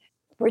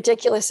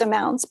ridiculous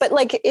amounts, but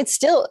it's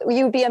still,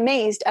 you'd be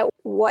amazed at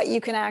what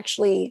you can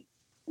actually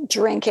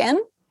drink in.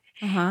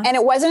 Uh-huh. And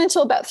it wasn't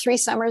until about 3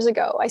 summers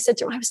ago, I said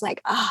to her, I was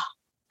like,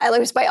 it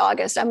was by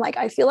August. I'm like,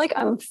 I feel like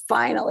I'm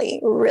finally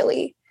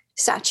really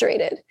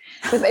saturated.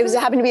 It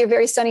happened to be a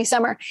very sunny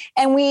summer.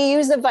 And we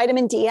use the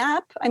vitamin D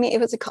app. It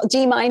was called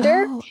D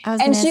Minder. Oh, I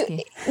was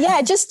asking.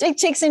 It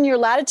takes in your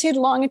latitude,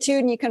 longitude,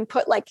 and you can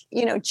put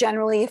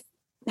generally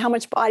how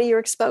much body you're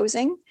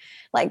exposing,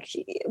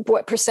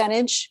 what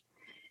percentage,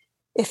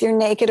 if you're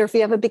naked or if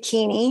you have a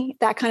bikini,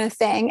 that kind of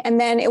thing. And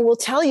then it will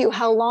tell you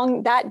how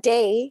long that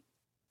day,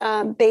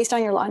 based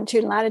on your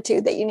longitude and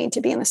latitude, that you need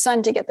to be in the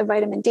sun to get the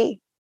vitamin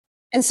D.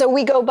 And so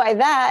we go by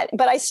that,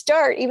 but I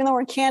start, even though we're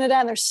in Canada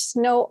and there's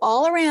snow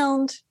all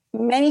around,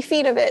 many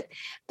feet of it,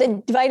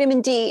 the vitamin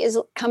D is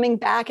coming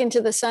back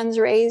into the sun's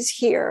rays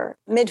here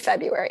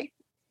mid-February.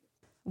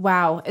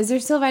 Wow. Is there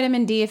still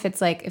vitamin D if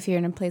if you're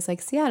in a place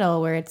like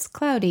Seattle where it's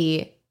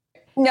cloudy?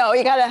 No,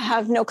 you got to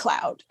have no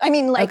cloud.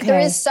 There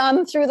is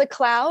some through the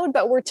cloud,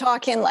 but we're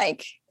talking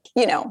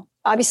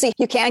obviously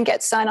you can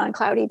get sun on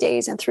cloudy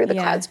days and through the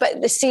clouds,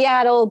 but the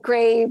Seattle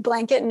gray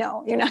blanket,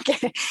 no, you're not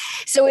getting.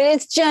 So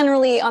it's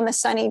generally on the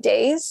sunny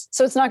days.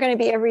 So it's not going to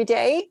be every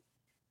day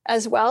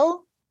as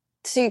well.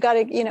 So you got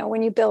to,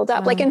 when you build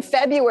up, like in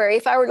February,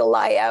 if I were to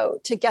lie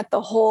out to get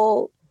the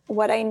whole,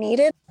 what I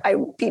needed, I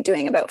would be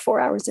doing about 4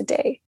 hours a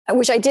day,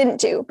 which I didn't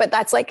do, but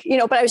that's like,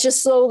 but I was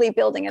just slowly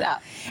building it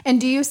up. And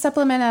do you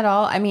supplement at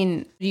all? I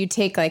mean, do you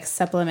take like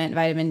supplement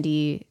vitamin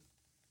D?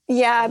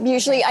 Yeah,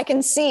 usually I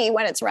can see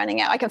when it's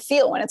running out. I can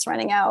feel when it's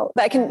running out,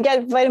 but I can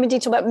get vitamin D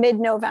till about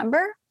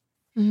mid-November.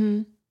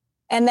 Mm-hmm.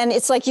 And then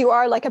it's like you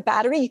are like a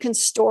battery. You can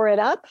store it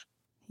up.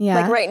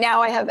 Yeah. Like right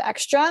now I have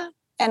extra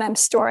and I'm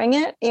storing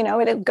it,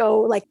 it'll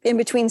go like in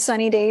between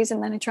sunny days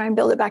and then I try and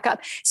build it back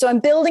up. So I'm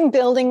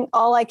building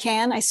all I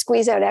can. I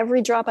squeeze out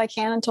every drop I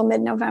can until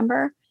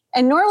mid-November.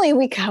 And normally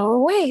we go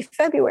away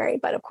February,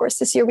 but of course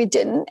this year we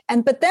didn't.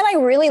 But then I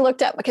really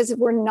looked up because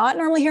we're not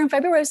normally here in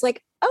February. I was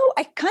like, oh,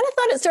 I kind of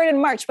thought it started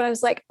in March, but I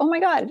was like, oh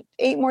my God,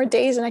 8 more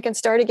days and I can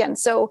start again.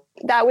 So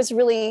that was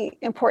really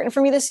important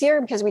for me this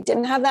year because we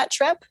didn't have that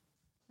trip.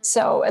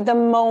 So at the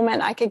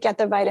moment I could get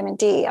the vitamin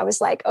D, I was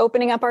like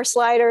opening up our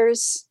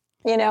sliders,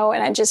 and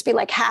I'd just be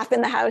like half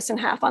in the house and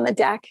half on the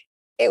deck.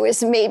 It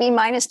was maybe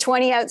minus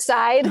 20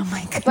 outside,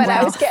 but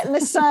I was getting the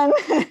sun.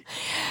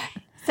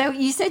 So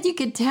you said you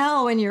could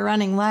tell when you're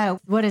running low.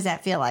 What does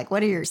that feel like?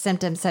 What are your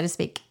symptoms, so to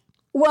speak?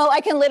 Well,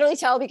 I can literally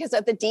tell because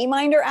of the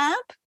D-Minder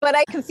app, but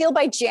I can feel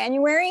by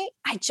January,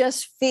 I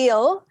just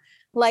feel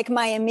like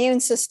my immune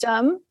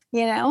system,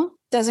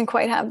 doesn't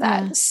quite have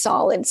that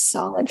solid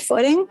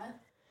footing.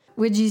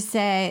 Would you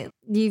say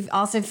you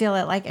also feel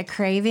it like a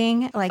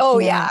craving? Like,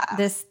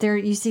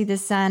 you see the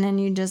sun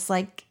and you just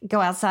like go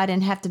outside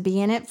and have to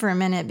be in it for a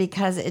minute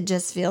because it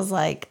just feels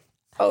like,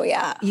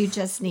 you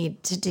just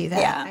need to do that.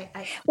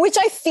 Yeah. Which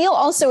I feel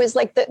also is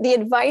like the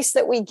advice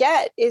that we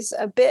get is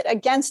a bit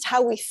against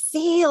how we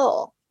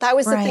feel. That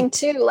was the thing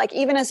too. Like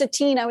even as a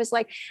teen, I was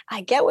like,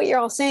 I get what you're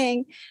all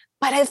saying,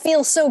 but I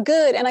feel so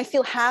good and I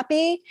feel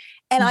happy.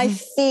 And I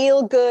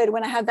feel good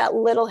when I have that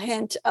little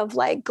hint of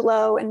like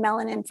glow and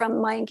melanin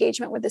from my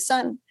engagement with the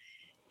sun.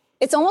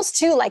 It's almost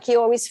too like you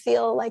always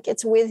feel like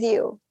it's with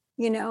you,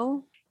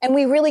 and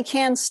we really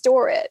can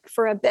store it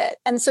for a bit.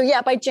 And so,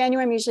 by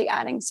January, I'm usually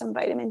adding some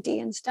vitamin D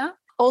and stuff.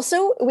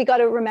 Also, we got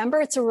to remember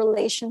it's a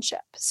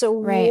relationship. So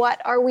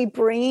what are we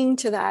bringing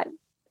to that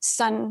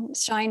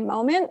sunshine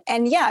moment?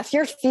 And if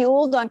you're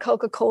fueled on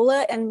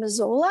Coca-Cola and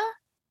Mazola,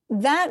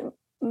 that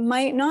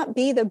might not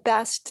be the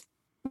best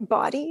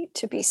body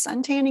to be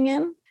suntanning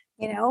in,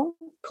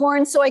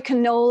 corn, soy,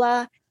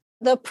 canola,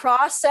 the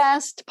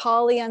processed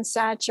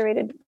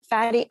polyunsaturated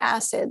fatty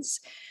acids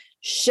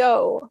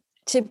show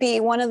to be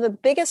one of the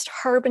biggest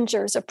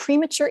harbingers of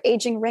premature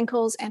aging,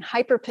 wrinkles, and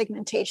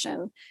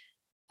hyperpigmentation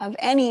of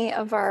any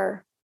of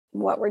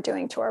what we're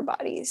doing to our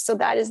bodies. So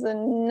that is the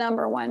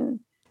number one.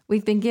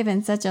 We've been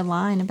given such a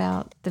line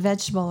about the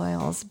vegetable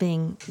oils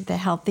being the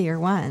healthier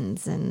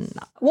ones. And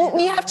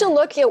we have to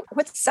look at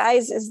what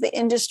size is the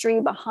industry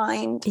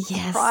behind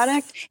the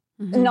product.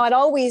 Mm-hmm. Not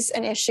always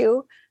an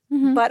issue,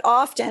 but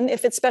often,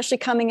 if it's especially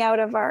coming out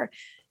of our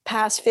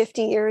past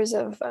 50 years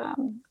of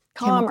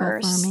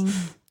commerce.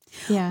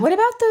 Yeah. What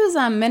about those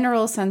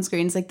mineral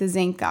sunscreens like the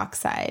zinc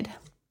oxide?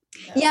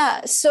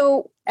 Yeah.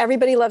 So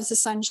everybody loves the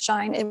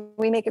sunshine and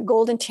we make a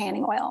golden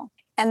tanning oil.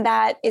 And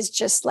that is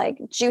just like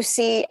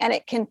juicy. And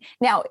it can,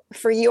 now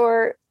for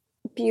your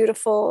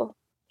beautiful,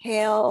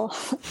 pale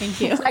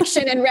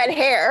complexion and red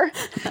hair,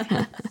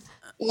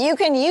 you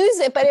can use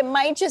it, but it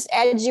might just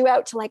edge you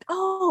out to like,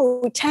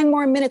 10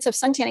 more minutes of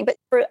sun tanning. But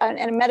for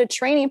a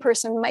Mediterranean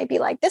person might be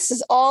like, this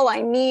is all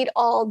I need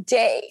all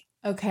day.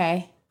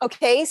 Okay.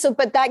 So,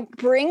 but that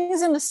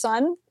brings in the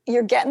sun,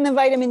 you're getting the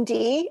vitamin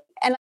D,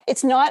 and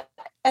it's not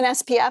an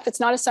SPF. It's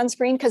not a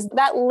sunscreen because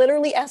that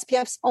literally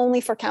SPF's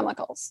only for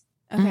chemicals.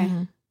 Okay.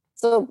 Mm-hmm.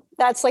 So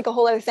that's like a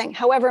whole other thing.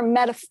 However,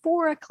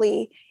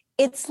 metaphorically,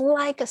 it's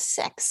like a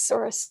 6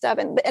 or a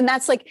 7. And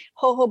that's like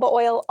jojoba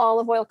oil,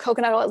 olive oil,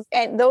 coconut oil.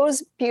 And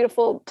those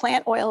beautiful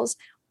plant oils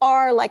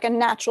are like a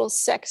natural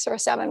 6 or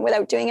 7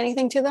 without doing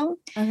anything to them.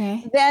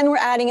 Okay. Then we're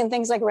adding in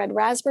things like red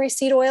raspberry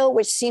seed oil,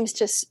 which seems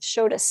to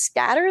show to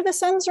scatter the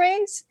sun's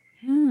rays.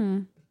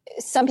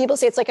 Some people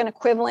say it's like an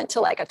equivalent to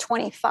like a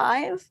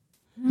 25.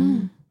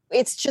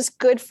 It's just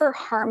good for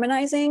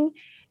harmonizing.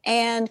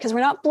 And because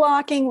we're not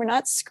blocking, we're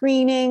not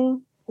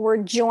screening, we're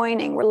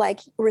joining, we're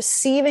like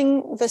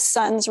receiving the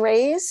sun's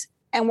rays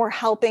and we're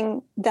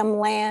helping them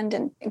land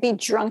and be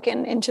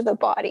drunken into the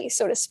body,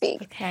 so to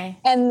speak. Okay.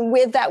 And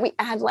with that, we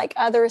add like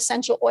other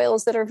essential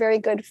oils that are very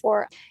good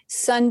for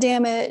sun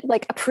damage,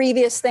 like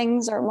previous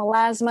things or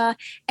melasma.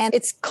 And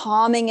it's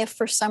calming if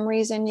for some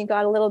reason you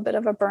got a little bit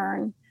of a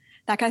burn,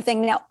 that kind of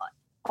thing. Now,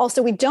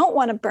 also, we don't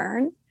want to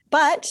burn,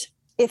 but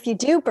if you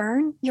do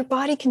burn, your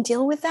body can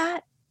deal with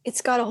that.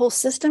 It's got a whole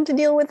system to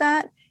deal with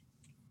that.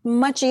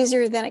 Much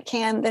easier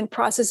than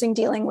processing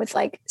dealing with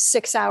like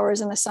 6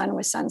 hours in the sun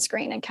with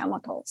sunscreen and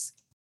chemicals.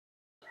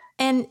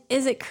 And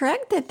is it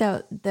correct that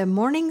the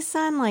morning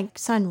sun, like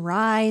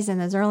sunrise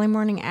and those early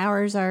morning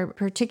hours, are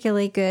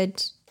particularly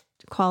good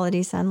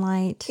quality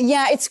sunlight?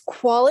 Yeah, it's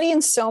quality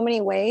in so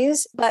many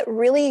ways, but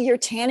really your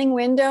tanning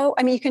window,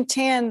 I mean, you can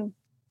tan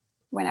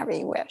whenever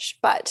you wish.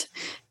 But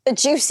the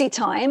juicy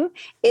time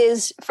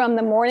is from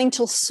the morning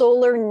till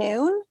solar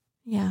noon.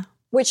 Yeah.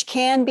 Which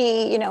can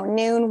be,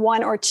 noon,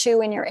 1 or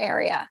 2 in your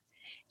area.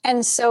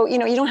 And so, you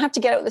don't have to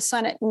get out of the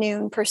sun at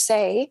noon per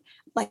se,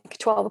 like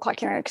 12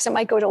 o'clock in your area, because it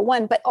might go to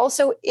 1. But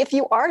also, if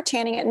you are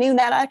tanning at noon,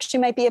 that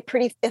actually might be a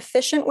pretty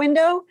efficient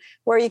window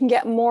where you can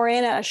get more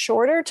in at a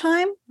shorter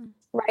time,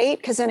 right?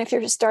 Because then if you're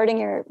just starting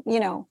your,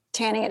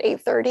 tanning at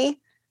 8:30,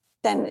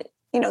 then,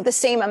 the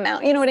same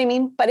amount, you know what I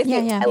mean? But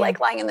I like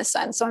lying in the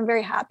sun. So I'm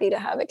very happy to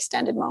have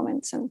extended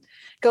moments and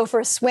go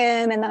for a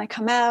swim. And then I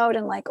come out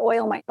and like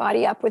oil my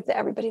body up with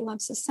everybody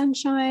loves the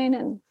sunshine.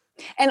 And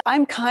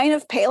I'm kind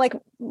of pale, like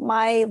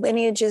my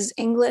lineage is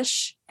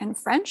English and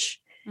French.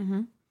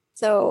 Mm-hmm.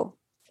 So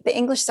the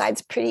English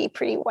side's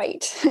pretty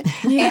white.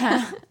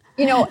 Yeah.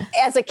 And,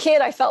 as a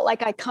kid, I felt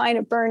like I kind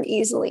of burned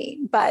easily,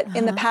 but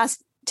in the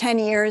past 10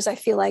 years, I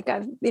feel like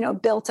I've,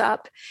 built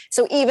up.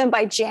 So even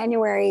by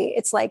January,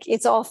 it's like,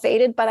 it's all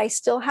faded, but I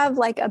still have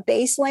like a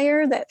base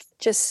layer that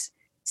just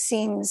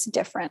seems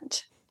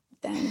different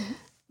than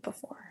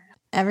before.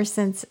 Ever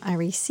since I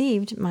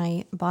received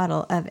my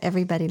bottle of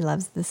Everybody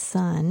Loves the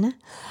Sun,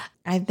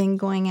 I've been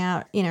going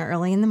out,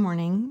 early in the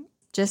morning,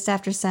 just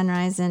after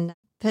sunrise, and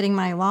putting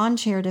my lawn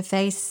chair to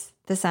face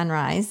the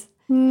sunrise.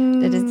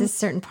 That is this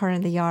certain part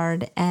of the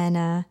yard. And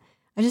I've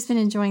just been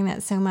enjoying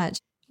that so much.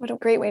 What a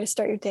great way to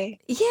start your day.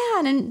 Yeah.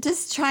 And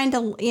just trying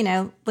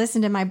to,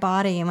 listen to my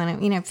body. And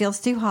when it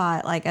feels too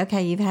hot, like,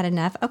 okay, you've had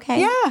enough.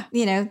 Okay.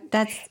 Yeah.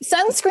 That's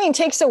sunscreen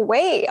takes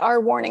away our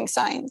warning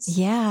signs.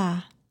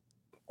 Yeah.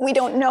 We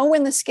don't know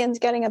when the skin's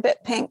getting a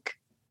bit pink,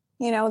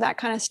 that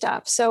kind of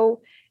stuff.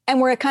 So,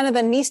 and we're kind of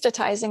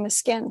anesthetizing the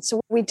skin.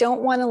 So we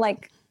don't want to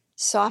like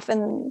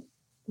soften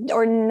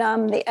or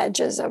numb the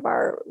edges of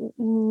our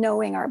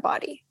knowing our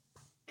body.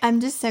 I'm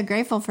just so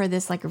grateful for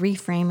this like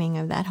reframing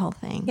of that whole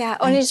thing. Yeah.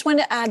 Oh, and I just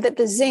wanted to add that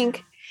the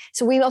zinc,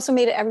 so we also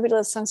made it Everybody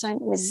Loves Sunshine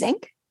with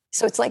zinc.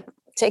 So it's like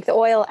take the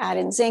oil, add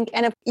in zinc.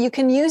 And if you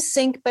can use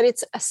zinc, but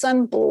it's a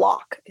sun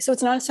block. So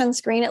it's not a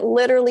sunscreen. It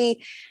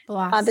literally,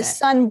 the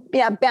sun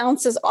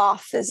bounces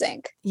off the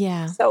zinc.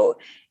 Yeah. So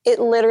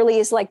it literally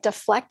is like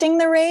deflecting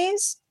the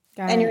rays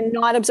and you're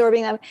not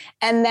absorbing them.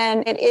 And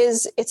then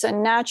it's a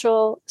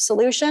natural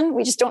solution.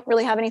 We just don't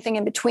really have anything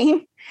in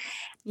between.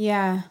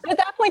 Yeah. But at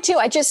that point too,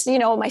 I just,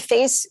 my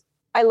face,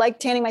 I like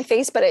tanning my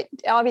face, but it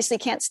obviously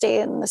can't stay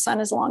in the sun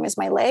as long as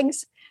my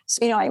legs.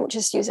 So, I would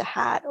just use a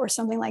hat or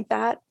something like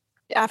that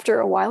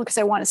after a while because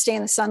I want to stay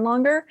in the sun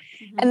longer.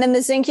 Mm-hmm. And then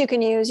the zinc you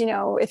can use,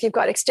 if you've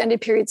got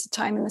extended periods of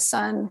time in the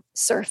sun,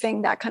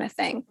 surfing, that kind of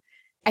thing.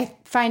 I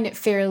find it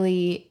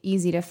fairly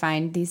easy to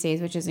find these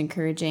days, which is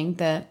encouraging,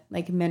 the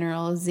like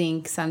mineral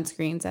zinc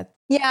sunscreens.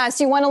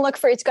 So you want to look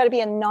for, it's got to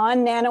be a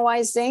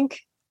non-nanoized zinc.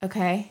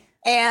 Okay.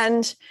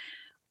 And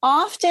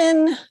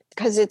often,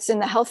 because it's in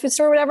the health food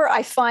store or whatever,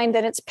 I find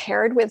that it's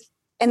paired with,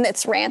 and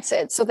it's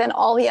rancid. So then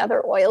all the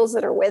other oils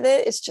that are with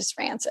it, it's just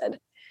rancid.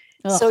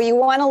 Ugh. So you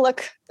want to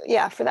look,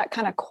 for that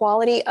kind of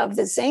quality of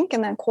the zinc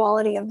and then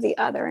quality of the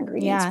other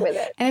ingredients with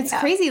it. And it's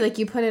crazy, like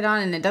you put it on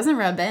and it doesn't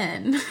rub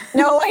in.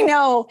 No, I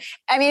know.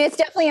 I mean, it's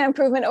definitely an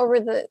improvement over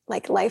the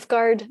like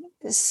Lifeguard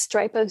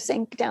stripe of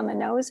zinc down the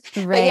nose.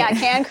 Right. But it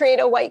can create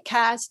a white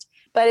cast,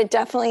 but it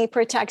definitely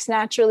protects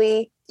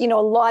naturally. A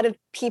lot of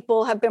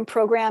people have been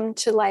programmed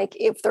to like,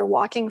 if they're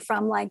walking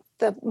from like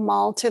the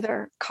mall to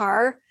their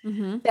car,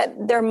 that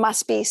there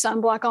must be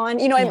sunblock on.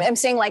 I'm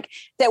saying like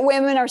that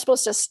women are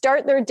supposed to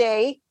start their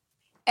day.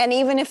 And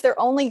even if they're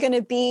only going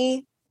to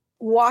be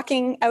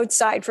walking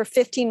outside for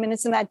 15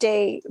 minutes in that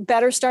day,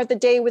 better start the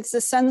day with the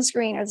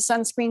sunscreen or the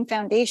sunscreen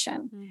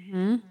foundation.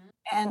 Mm-hmm.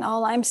 And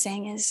all I'm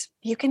saying is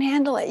you can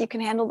handle it. You can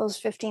handle those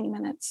 15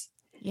 minutes.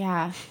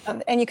 Yeah.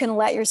 And you can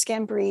let your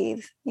skin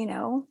breathe,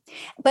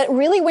 But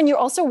really, when you're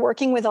also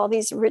working with all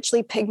these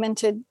richly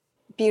pigmented,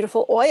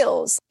 beautiful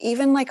oils,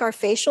 even like our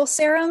facial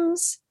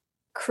serums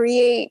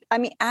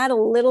add a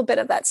little bit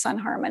of that sun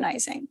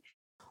harmonizing.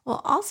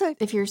 Well, also,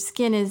 if your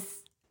skin is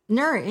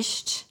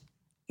nourished,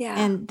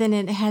 and then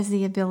it has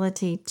the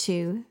ability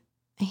to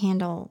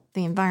handle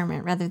the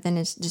environment rather than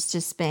it's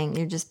just being,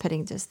 you're just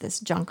putting just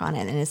this junk on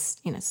it and it's,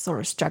 sort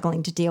of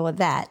struggling to deal with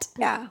that.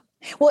 Yeah.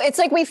 Well, it's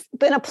like we've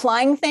been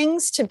applying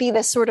things to be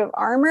this sort of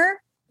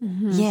armor,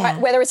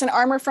 whether it's an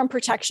armor from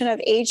protection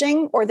of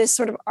aging or this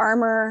sort of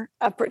armor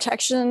of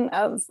protection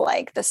of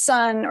like the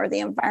sun or the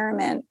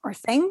environment or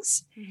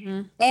things.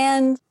 Mm-hmm.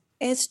 And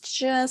it's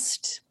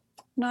just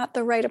not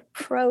the right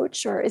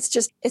approach, or it's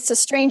a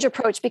strange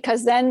approach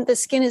because then the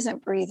skin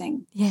isn't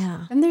breathing.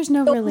 Yeah. And there's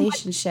no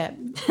relationship.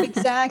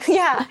 Exactly.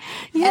 Yeah.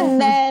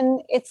 And then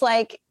it's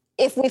like,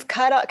 if we've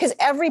cut out, because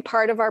every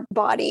part of our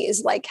body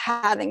is like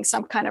having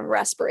some kind of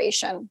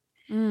respiration,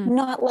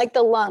 not like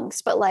the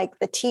lungs, but like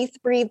the teeth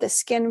breathe, the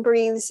skin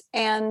breathes,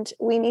 and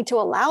we need to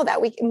allow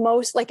that.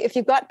 Like if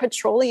you've got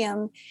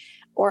petroleum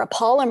or a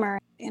polymer,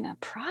 in a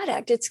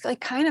product. It's like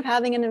kind of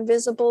having an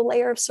invisible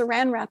layer of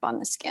saran wrap on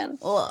the skin.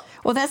 Well,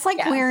 that's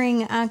like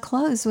wearing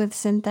clothes with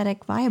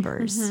synthetic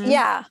fibers. Mm-hmm.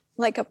 Yeah,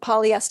 like a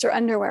polyester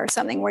underwear or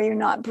something where you're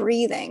not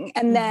breathing.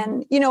 And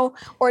then,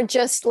 or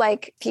just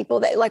like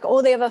people that like,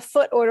 they have a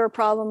foot odor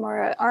problem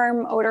or an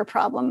arm odor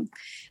problem,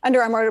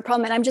 underarm odor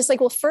problem. And I'm just like,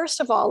 well, first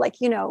of all, like,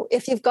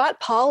 if you've got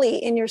poly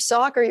in your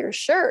sock or your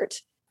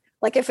shirt,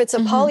 like if it's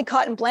a poly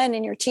cotton blend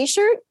in your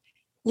t-shirt,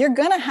 you're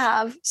going to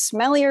have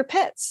smellier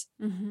pits.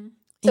 Mm-hmm.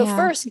 So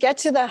first get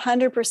to the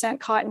 100%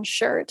 cotton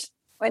shirt.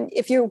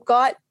 If you've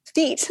got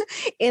feet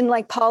in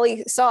like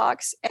poly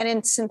socks and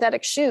in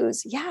synthetic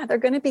shoes, they're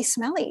going to be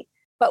smelly.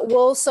 But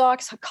wool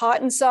socks,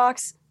 cotton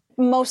socks,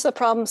 most of the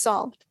problem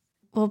solved.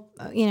 Well,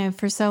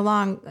 for so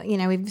long,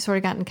 we've sort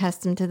of gotten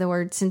accustomed to the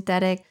word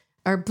synthetic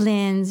or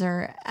blends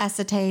or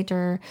acetate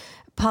or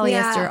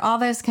polyester, all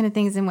those kind of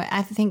things. And what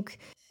I think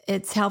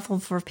it's helpful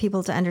for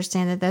people to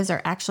understand that those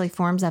are actually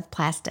forms of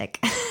plastic.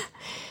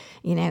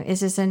 It's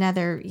just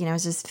another,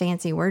 it's just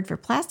fancy word for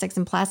plastics,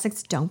 and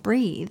plastics don't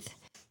breathe.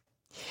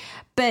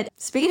 But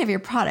speaking of your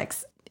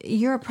products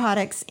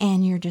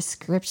and your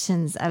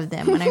descriptions of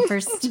them, when I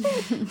first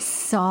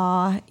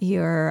saw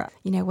your,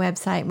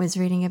 website and was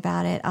reading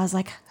about it, I was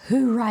like,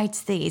 who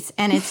writes these?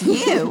 And it's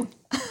you.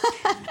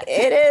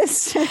 It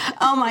is.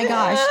 Oh my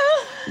gosh.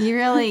 You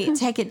really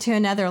take it to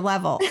another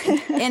level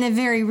in a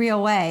very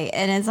real way.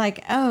 And it's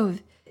like,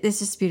 it's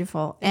just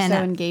beautiful. They're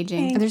so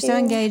engaging. They're so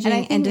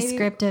engaging and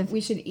descriptive.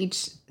 We should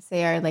each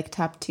say our like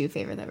top 2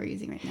 favorite that we're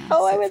using right now.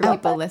 I would for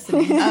people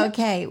listening.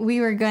 Okay.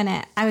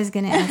 I was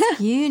going to ask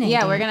you, Nadine.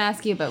 Yeah, we're going to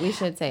ask you, but we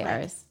should say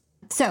ours.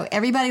 So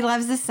everybody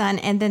loves the sun,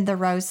 and then the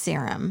rose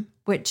serum,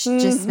 which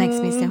just makes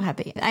me so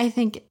happy. I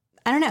think,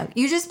 I don't know,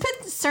 you just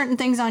put certain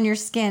things on your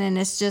skin and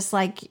it's just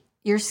like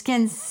your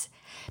skin's,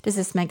 does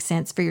this make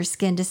sense for your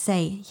skin to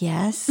say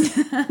yes?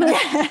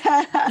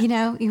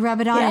 You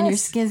rub it on and your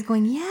skin's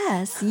going,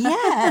 yes.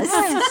 Yeah,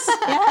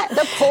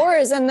 the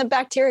pores and the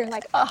bacteria are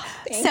like,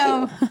 thank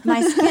you.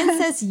 My skin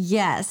says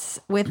yes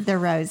with the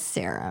rose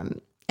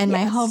serum. And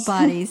my whole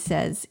body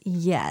says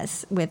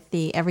yes with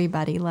the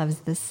everybody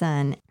loves the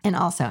sun. And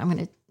also, I'm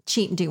going to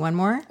cheat and do one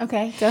more.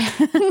 Okay, go.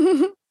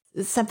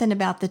 Something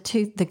about the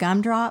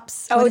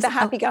gumdrops. The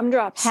happy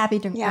gumdrops.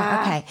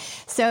 Yeah. Okay.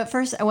 So at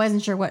first I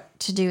wasn't sure what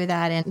to do with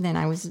that. And then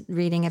I was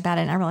reading about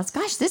it and I realized,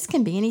 gosh, this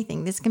can be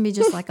anything. This can be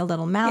just like a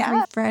little mouth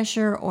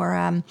refresher or,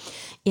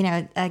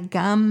 a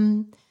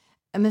gum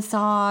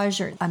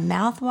massage or a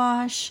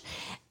mouthwash.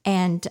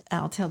 And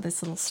I'll tell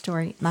this little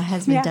story. My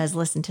husband does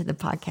listen to the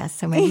podcast,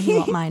 so maybe he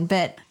won't mind.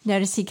 But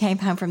notice he came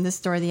home from the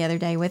store the other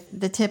day with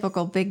the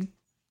typical big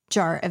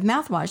jar of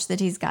mouthwash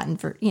that he's gotten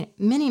for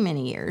many,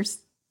 many years,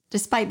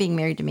 despite being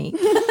married to me.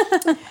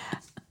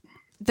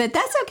 But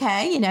that's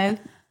okay,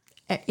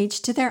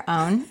 each to their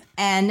own.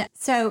 And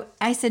so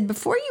I said,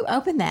 before you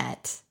open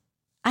that,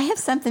 I have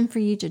something for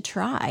you to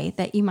try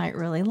that you might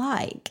really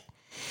like.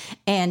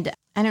 And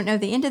I don't know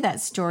the end of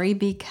that story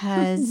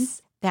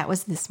because that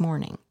was this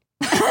morning.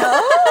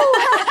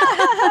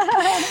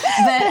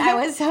 But I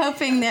was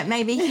hoping that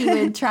maybe he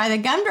would try the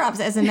gumdrops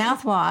as a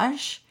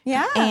mouthwash.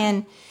 Yeah.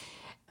 And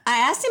I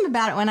asked him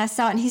about it when I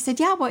saw it, and he said,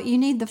 you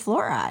need the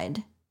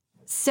fluoride.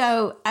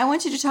 So I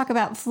want you to talk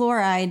about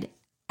fluoride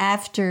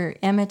after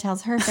Emma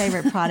tells her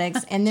favorite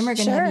products, and then we're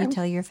going to have you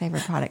tell your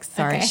favorite products.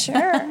 Sorry. Okay,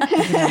 sure.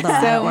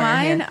 So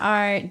mine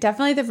are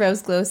definitely the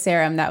Rose Glow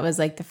Serum. That was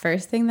like the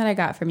first thing that I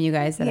got from you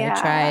guys that I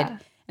tried.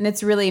 And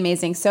it's really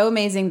amazing. So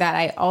amazing that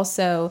I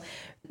also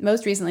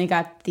most recently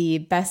got the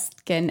Best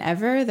Skin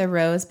Ever, the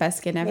Rose Best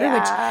Skin Ever,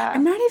 which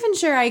I'm not even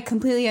sure I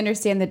completely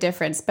understand the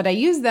difference, but I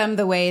use them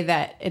the way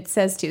that it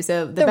says to.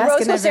 So the Best Rose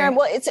Skin Glow Ever, serum,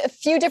 well, it's a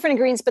few different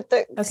ingredients, but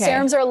the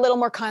serums are a little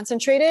more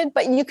concentrated,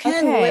 but you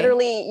can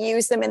literally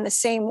use them in the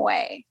same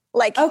way.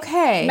 Like,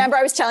 remember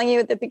I was telling you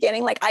at the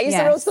beginning, like I use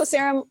the Rose Glow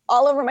serum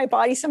all over my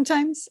body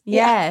sometimes.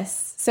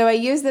 Yes. So I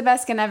use the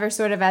Best Skin Ever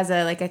sort of as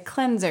a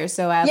cleanser.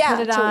 So I'll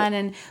put it on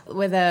and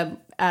with a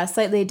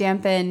slightly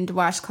dampened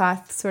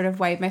washcloth sort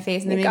of wipe my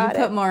face and then maybe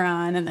put more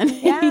on. And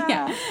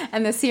then,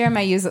 And the serum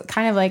I use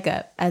kind of like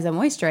as a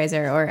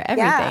moisturizer or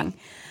everything.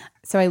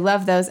 So I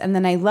love those. And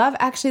then I love,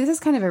 actually, this is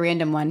kind of a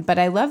random one, but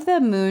I love the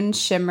Moon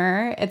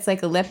Shimmer. It's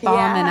like a lip balm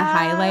and a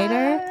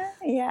highlighter.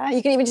 Yeah,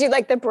 you can even do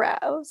like the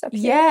brows up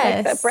here,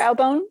 like the brow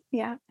bone.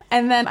 Yeah.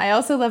 And then I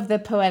also love the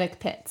Poetic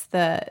Pits,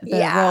 the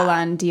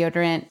roll-on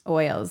deodorant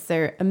oils.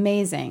 They're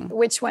amazing.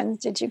 Which ones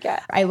did you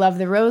get? I love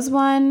the rose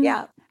one.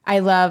 Yeah.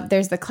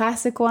 There's the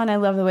classic one. I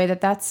love the way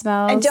that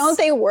smells. And don't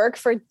they work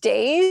for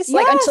days?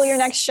 Like until your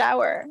next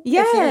shower.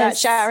 Yes. If you're not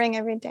showering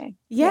every day.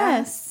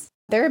 Yes. Yeah.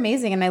 They're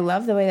amazing. And I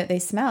love the way that they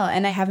smell.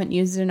 And I haven't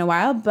used it in a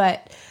while,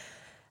 but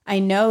I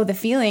know the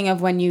feeling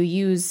of when you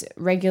use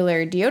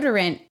regular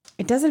deodorant,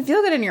 it doesn't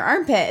feel good in your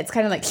armpit. It's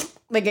kind of like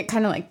it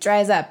kind of like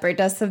dries up or it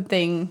does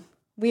something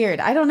weird.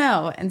 I don't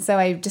know. And so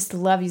I just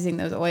love using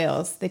those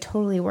oils. They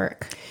totally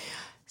work.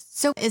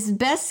 So is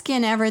Best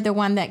Skin Ever the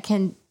one that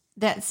can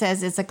that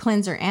says it's a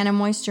cleanser and a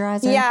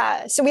moisturizer?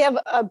 Yeah. So we have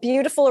a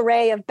beautiful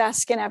array of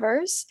best skin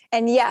evers.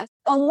 And yes,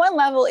 on one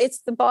level, it's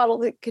the bottle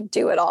that could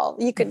do it all.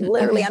 You could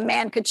literally, a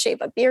man could shave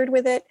a beard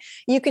with it.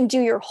 You can do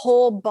your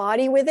whole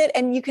body with it.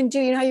 And you can do,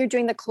 you know how you're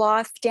doing the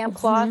cloth, damp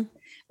cloth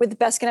with the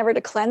best skin ever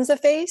to cleanse the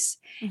face?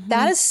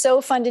 That is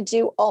so fun to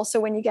do also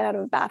when you get out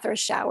of a bath or a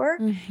shower,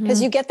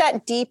 because you get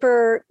that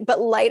deeper but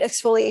light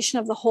exfoliation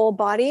of the whole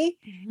body.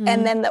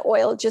 And then the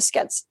oil just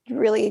gets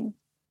really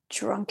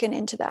drunken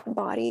into that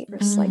body, or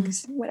like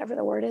whatever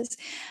the word is.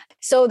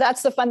 So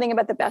that's the fun thing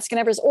about the best skin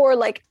evers. Or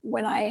like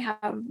when I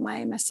have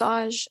my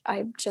massage,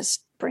 I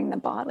just bring the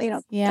bottle, you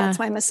know, that's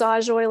my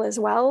massage oil as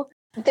well.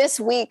 This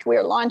week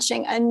we're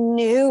launching a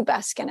new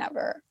best skin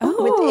ever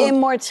with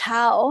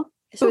Immortelle.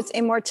 So it's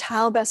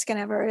Immortelle best skin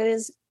ever. It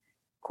is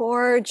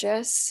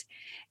gorgeous.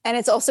 And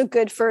it's also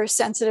good for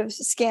sensitive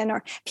skin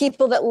or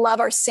people that love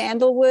our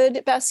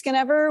sandalwood best skin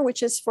ever,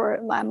 which is for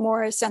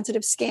more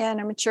sensitive skin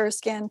or mature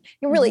skin.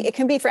 It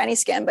can be for any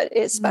skin, but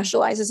it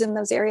specializes in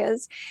those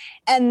areas.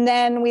 And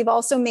then we've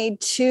also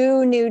made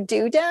 2 new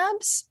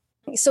doodads.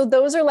 So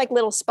those are like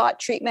little spot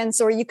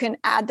treatments, or you can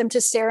add them to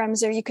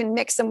serums, or you can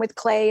mix them with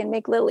clay and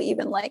make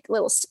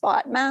little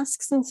spot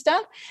masks and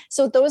stuff.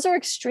 So those are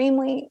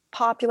extremely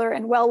popular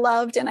and well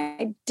loved. And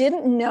I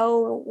didn't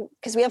know,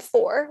 because we have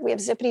 4. We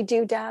have Zippity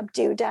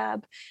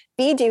Doodab,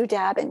 Bee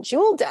Doodab, and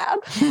Jewel Dab.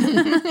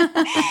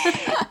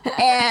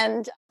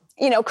 And,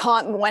 you know,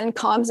 one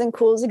calms and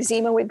cools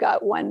eczema. We've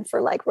got one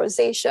for like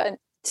rosacea and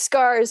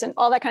scars and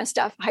all that kind of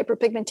stuff,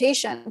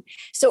 hyperpigmentation.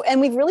 So, and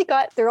we've really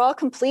they're all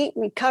complete.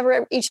 We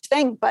cover each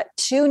thing, but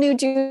 2 new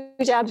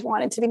doodabs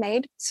wanted to be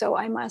made. So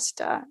I've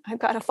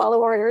got to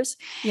follow orders.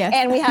 Yes.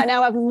 And we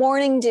now have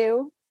Morning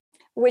Dew,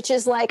 which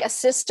is like a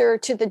sister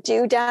to the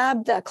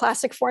doodab, the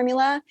classic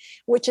formula,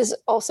 which is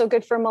also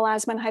good for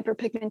melasma and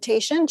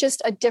hyperpigmentation,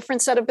 just a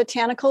different set of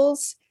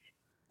botanicals,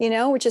 you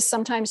know, which is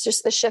sometimes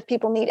just the shift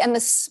people need. And the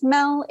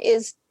smell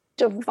is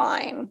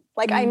divine.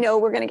 Like I know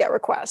we're going to get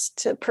requests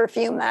to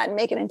perfume that and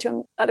make it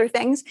into other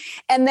things.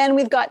 And then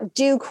we've got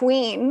Dew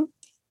Queen,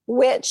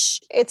 which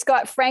it's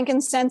got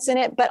frankincense in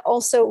it, but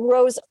also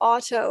rose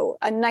otto,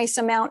 a nice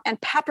amount, and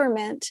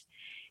peppermint.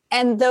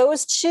 And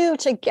those 2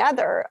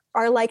 together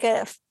are like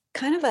a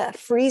kind of a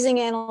freezing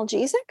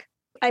analgesic.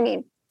 I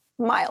mean,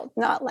 mild,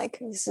 not like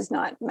this is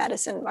not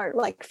medicine or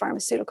like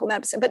pharmaceutical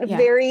medicine, but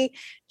very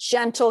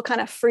gentle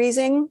kind of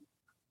freezing,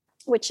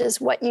 which is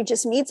what you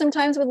just need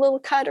sometimes with a little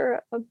cut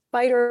or a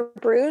bite or a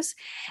bruise.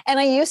 And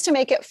I used to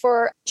make it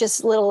for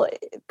just little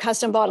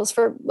custom bottles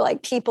for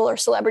like people or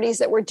celebrities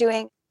that were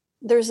doing.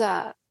 There's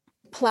a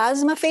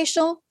plasma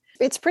facial.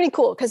 It's pretty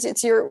cool because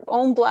it's your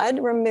own blood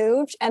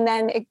removed, and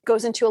then it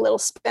goes into a little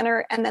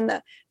spinner, and then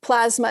the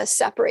plasma is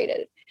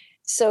separated.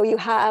 So you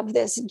have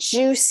this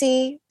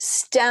juicy,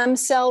 stem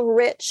cell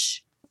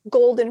rich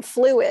golden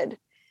fluid.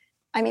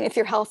 I mean, if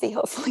you're healthy,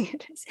 hopefully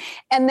it is.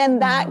 And then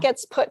that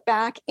gets put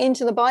back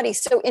into the body.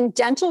 So in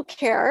dental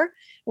care,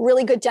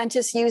 really good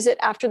dentists use it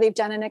after they've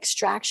done an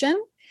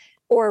extraction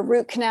or a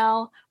root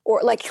canal,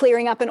 or like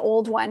clearing up an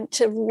old one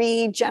to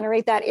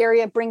regenerate that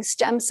area, bring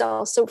stem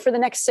cells. So for the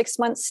next 6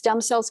 months,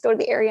 stem cells go to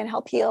the area and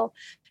help heal.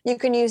 You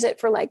can use it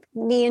for like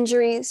knee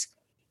injuries.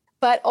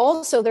 But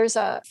also there's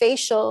a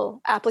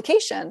facial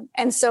application.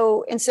 And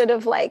so instead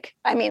of like,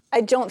 I mean,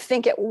 I don't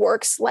think it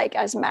works like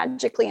as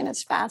magically and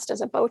as fast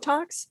as a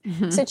Botox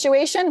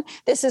situation.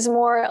 This is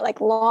more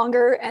like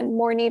longer and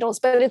more needles,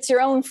 but it's your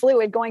own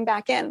fluid going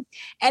back in.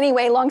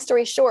 Anyway, long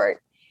story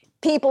short,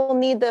 people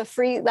need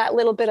that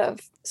little bit of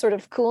sort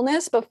of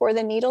coolness before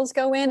the needles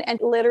go in. And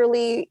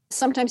literally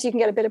sometimes you can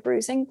get a bit of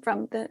bruising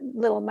from the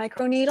little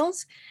micro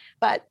needles,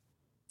 but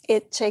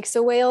it takes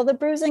away all the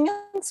bruising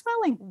and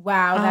swelling.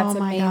 Wow, that's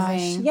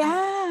amazing. Gosh.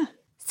 Yeah.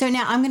 So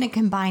now I'm going to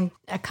combine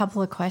a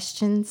couple of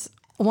questions.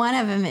 One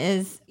of them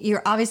is,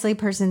 you're obviously a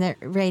person that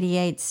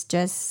radiates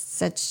just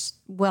such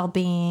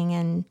well-being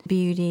and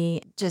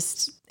beauty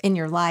just in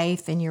your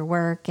life and your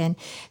work. And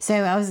so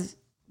I was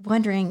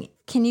wondering,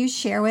 can you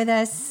share with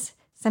us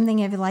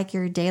something of like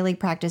your daily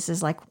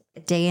practices, like a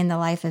day in the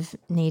life of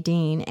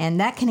Nadine? And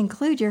that can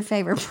include your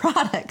favorite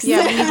products.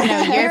 Yeah, we need to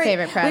know your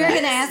favorite product. We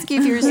were going to ask you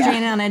if you were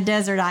stranded on a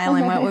desert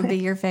island, what would be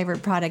your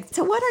favorite product?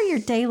 So what are your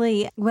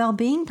daily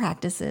well-being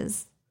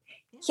practices?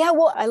 Yeah,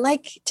 well, I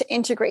like to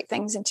integrate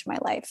things into my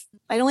life.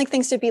 I don't like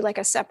things to be like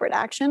a separate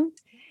action.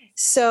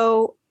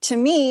 So to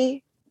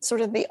me,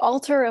 sort of the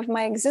altar of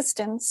my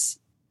existence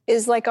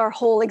is like our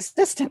whole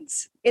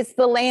existence. It's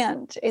the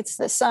land, it's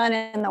the sun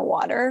and the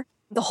water.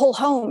 The whole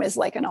home is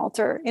like an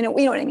altar, you know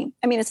what I mean?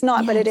 I mean, it's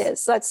not, but it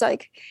is. So that's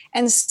like,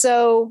 and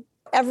so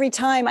every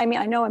time, I mean,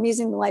 I know I'm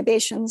using the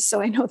libations,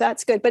 so I know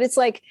that's good, but it's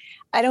like,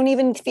 I don't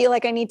even feel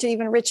like I need to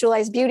even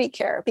ritualize beauty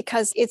care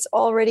because it's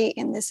already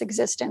in this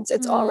existence.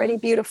 It's already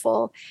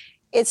beautiful.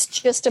 It's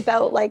just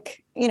about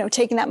like, you know,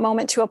 taking that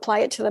moment to apply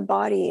it to the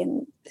body.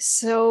 And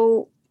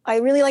so I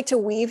really like to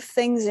weave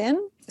things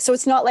in. So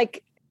it's not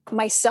like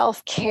my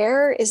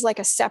self-care is like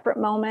a separate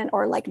moment,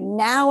 or like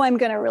now I'm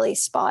going to really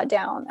spa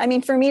down. I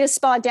mean, for me to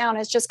spa down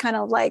is just kind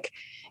of like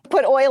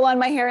put oil on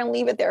my hair and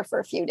leave it there for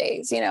a few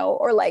days,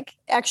 or like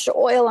extra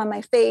oil on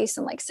my face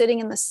and like sitting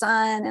in the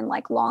sun and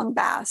like long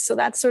baths. So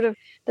that's sort of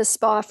the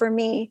spa for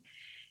me.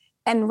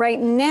 And right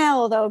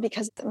now, though,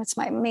 because it's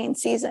my main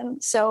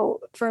season,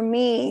 so for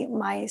me,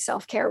 my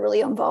self-care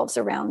really involves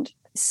around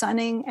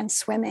sunning and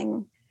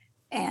swimming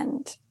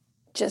and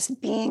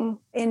just being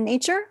in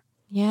nature.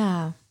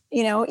 Yeah.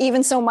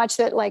 Even so much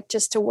that like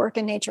just to work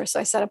in nature. So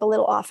I set up a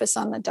little office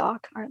on the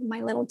dock, or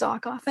my little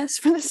dock office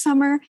for the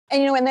summer.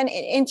 And, and then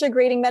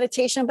integrating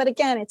meditation. But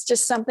again, it's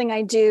just something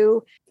I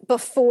do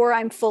before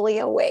I'm fully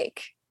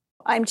awake.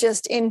 I'm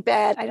just in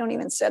bed. I don't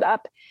even sit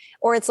up.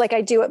 Or it's like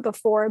I do it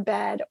before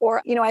bed.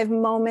 Or, I have a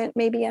moment,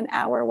 maybe an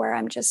hour, where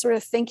I'm just sort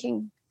of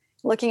thinking,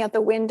 looking out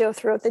the window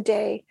throughout the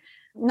day.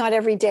 Not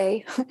every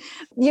day,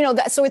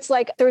 so it's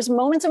like there's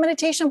moments of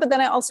meditation, but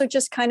then I also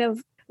just kind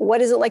of,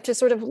 what is it like to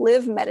sort of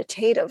live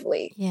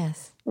meditatively?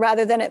 Yes.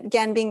 Rather than it,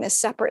 again, being this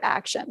separate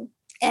action.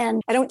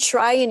 And I don't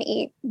try and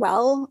eat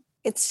well.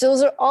 It's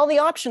still, all the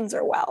options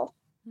are well.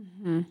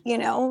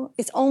 Mm-hmm.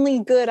 It's only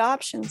good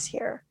options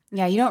here.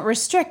 Yeah. You don't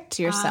restrict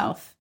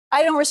yourself.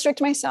 I don't restrict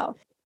myself.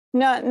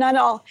 Not at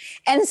all.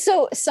 And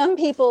so some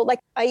people, like,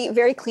 I eat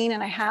very clean,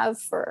 and I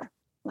have for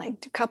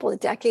like a couple of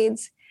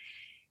decades.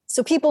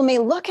 So people may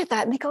look at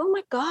that and they go, oh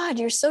my God,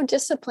 you're so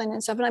disciplined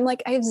and stuff. And I'm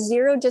like, I have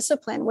zero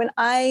discipline. When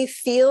I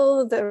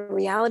feel the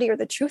reality or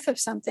the truth of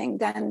something,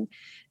 then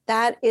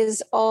that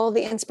is all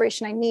the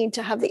inspiration I need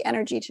to have the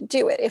energy to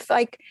do it. If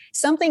like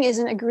something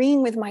isn't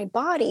agreeing with my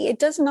body, it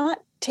does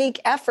not take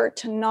effort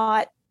to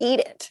not eat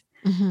it.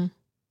 Mm-hmm.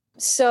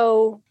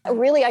 So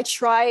really, I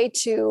try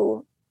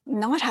to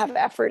not have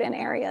effort in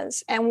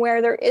areas. And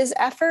where there is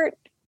effort,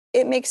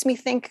 it makes me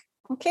think,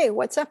 okay,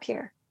 what's up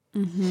here?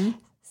 Mm-hmm.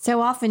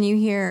 So often you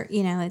hear,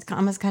 it's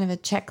almost kind of a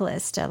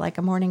checklist, like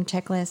a morning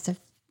checklist of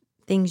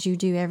things you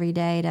do every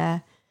day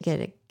to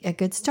get a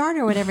good start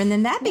or whatever. And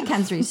then that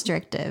becomes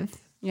restrictive.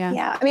 Yeah.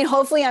 Yeah. I mean,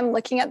 hopefully I'm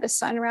looking at the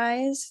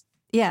sunrise.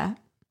 Yeah.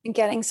 And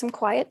getting some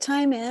quiet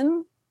time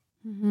in,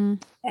 mm-hmm.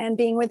 and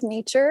being with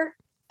nature.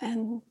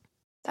 And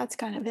that's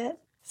kind of it.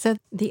 So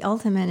the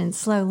ultimate in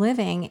slow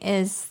living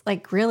is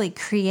like really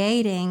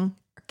curating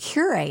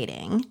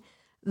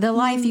the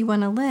life you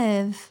want to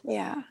live.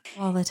 Yeah.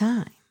 All the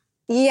time.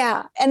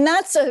 Yeah. And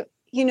that's a,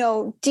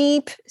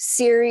 deep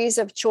series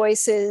of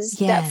choices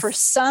that for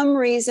some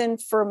reason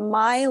for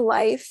my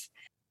life,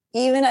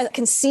 even I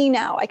can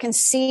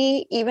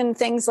see even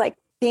things like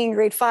being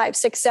grade 5,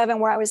 6, 7,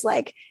 where I was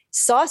like,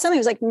 saw something,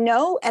 was like,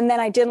 no. And then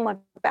I didn't look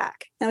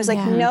back. And I was like,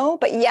 no,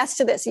 but yes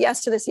to this,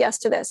 yes to this, yes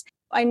to this.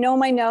 I know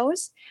my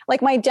nose.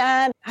 Like my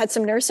dad had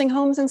some nursing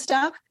homes and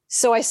stuff.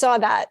 So I saw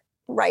that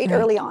right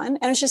early on.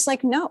 And it's just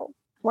like, no.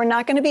 We're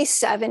not going to be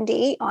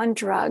 70 on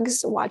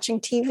drugs, watching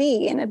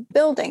TV in a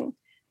building,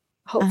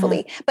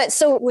 hopefully. Uh-huh. But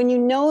so when you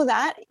know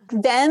that,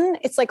 then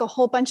it's like a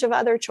whole bunch of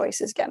other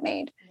choices get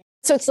made.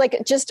 So it's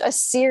like just a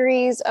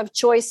series of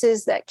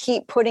choices that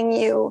keep putting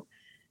you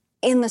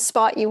in the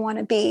spot you want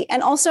to be.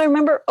 And also I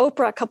remember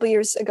Oprah a couple of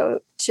years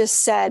ago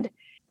just said,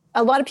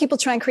 a lot of people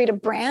try and create a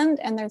brand,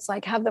 and there's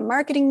like have the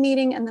marketing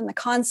meeting and then the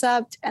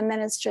concept. And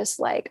then it's just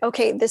like,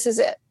 okay, this is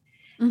it.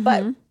 Mm-hmm.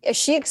 But as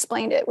she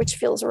explained it, which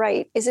feels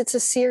right, is it's a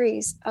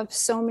series of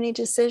so many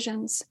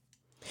decisions.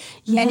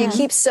 Yeah. And you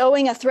keep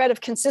sewing a thread of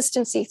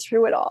consistency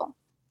through it all.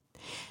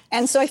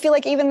 And so I feel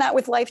like even that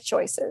with life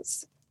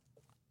choices.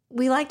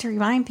 We like to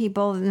remind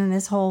people in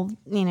this whole,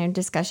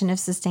 discussion of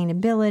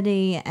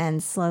sustainability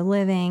and slow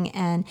living,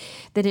 and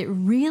that it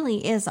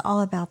really is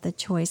all about the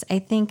choice. I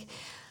think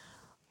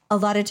a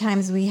lot of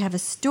times we have a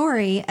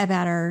story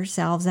about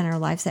ourselves and our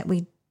lives that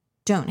we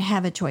don't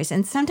have a choice.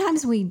 And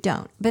sometimes we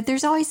don't, but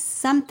there's always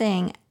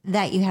something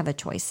that you have a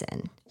choice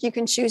in. You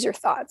can choose your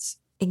thoughts.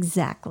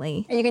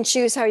 Exactly. And you can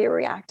choose how you're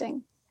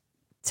reacting.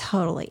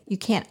 Totally. You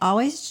can't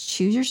always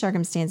choose your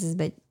circumstances,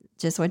 but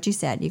just what you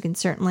said, you can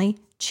certainly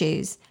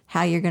choose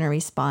how you're going to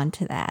respond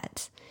to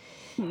that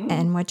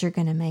and what you're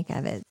going to make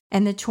of it.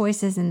 And the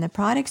choices in the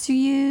products you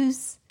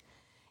use,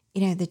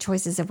 the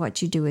choices of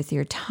what you do with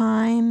your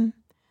time.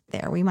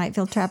 There, we might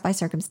feel trapped by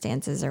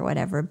circumstances or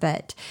whatever,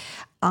 but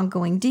on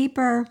going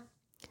deeper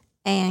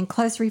and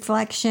close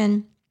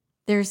reflection,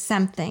 there's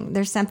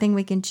something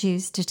we can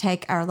choose to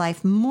take our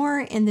life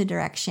more in the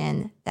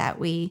direction that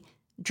we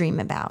dream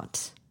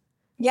about.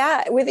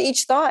 Yeah, with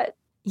each thought.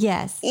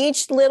 Yes.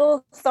 Each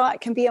little thought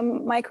can be a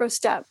micro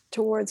step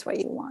towards what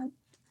you want.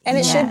 And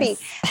it should be.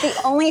 The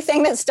only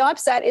thing that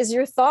stops that is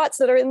your thoughts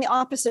that are in the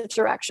opposite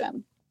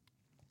direction.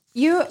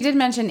 You did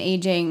mention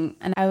aging,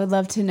 and I would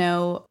love to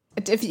know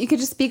if you could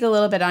just speak a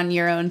little bit on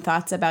your own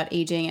thoughts about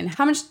aging and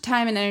how much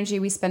time and energy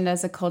we spend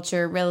as a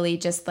culture really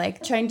just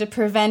like trying to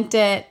prevent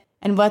it,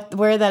 and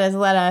where that has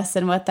led us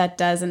and what that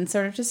does, and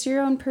sort of just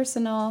your own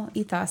personal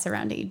ethos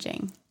around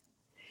aging.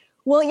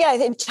 Well, yeah,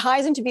 it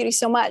ties into beauty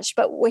so much,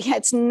 but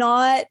it's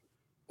not,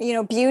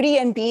 beauty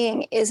and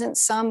being isn't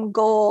some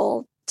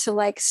goal to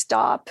like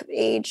stop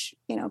age,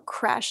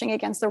 crashing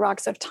against the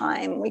rocks of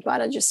time. We got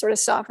to just sort of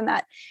soften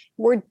that.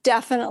 we're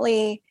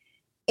definitely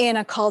in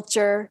a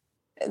culture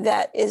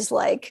that is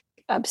like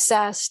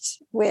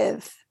obsessed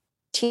with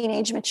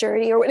teenage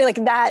maturity or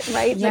like that,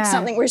 right? Yeah. Like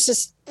something where it's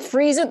just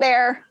freeze it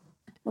there,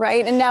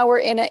 right? And now we're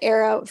in an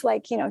era of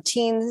like,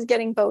 teens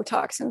getting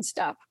Botox and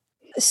stuff.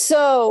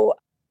 So,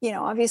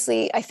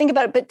 obviously I think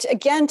about it, but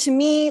again, to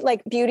me,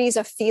 like beauty is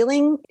a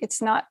feeling. It's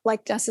not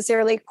like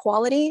necessarily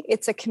quality.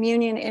 It's a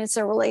communion and it's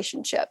a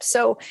relationship.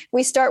 So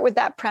we start with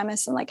that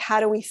premise and like, how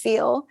do we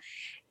feel?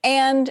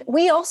 And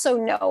we also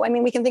know, I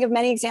mean, we can think of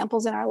many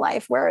examples in our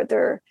life where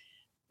there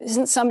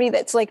isn't somebody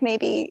that's like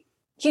maybe,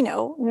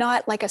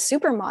 not like a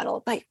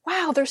supermodel, like,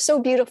 wow, they're so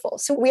beautiful.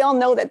 So we all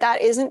know that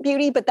that isn't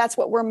beauty, but that's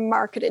what we're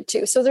marketed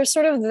to. So there's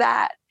sort of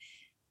that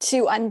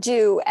to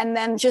undo. And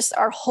then just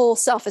our whole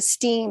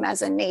self-esteem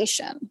as a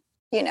nation,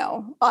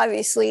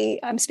 obviously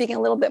I'm speaking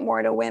a little bit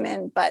more to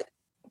women, but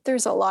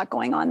there's a lot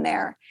going on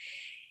there.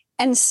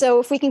 And so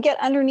if we can get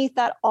underneath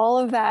that, all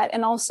of that,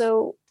 and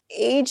also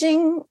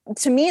aging,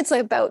 to me, it's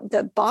like about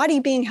the body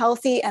being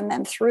healthy. And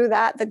then through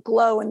that, the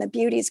glow and the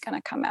beauty is going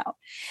to come out.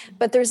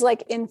 But there's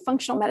like in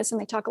functional medicine,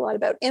 they talk a lot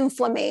about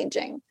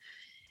inflammaging.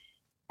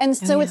 And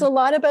so it's a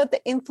lot about the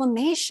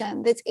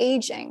inflammation that's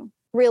aging,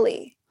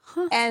 really.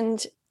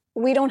 And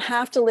we don't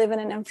have to live in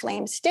an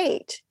inflamed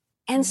state.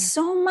 And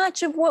so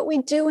much of what we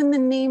do in the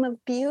name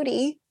of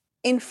beauty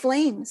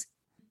inflames,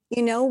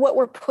 what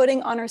we're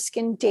putting on our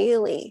skin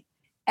daily.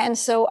 And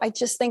so I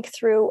just think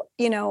through,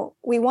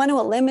 we want to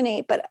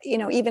eliminate, but,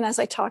 even as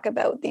I talk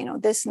about,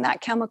 this and that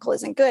chemical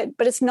isn't good,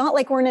 but it's not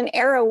like we're in an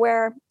era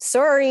where,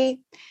 sorry,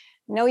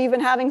 no, you've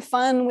been having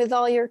fun with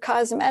all your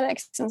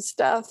cosmetics and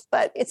stuff,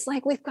 but it's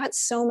like, we've got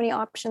so many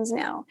options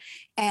now.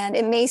 And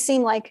it may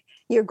seem like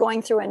you're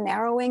going through a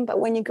narrowing, but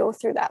when you go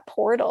through that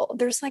portal,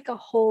 there's like a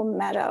whole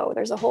meadow,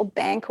 there's a whole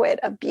banquet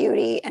of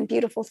beauty and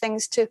beautiful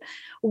things to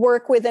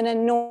work with and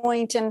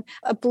anoint and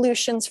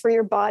ablutions for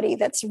your body.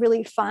 That's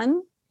really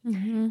fun.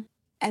 Mm-hmm.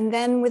 And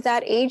then with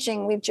that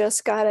aging, we've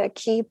just got to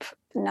keep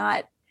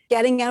not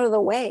getting out of the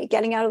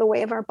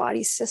way of our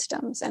body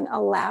systems and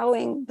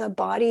allowing the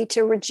body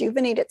to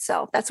rejuvenate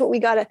itself. That's what we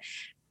got to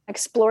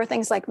explore,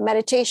 things like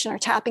meditation or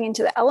tapping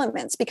into the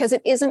elements, because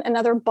it isn't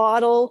another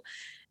bottle,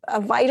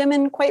 a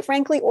vitamin, quite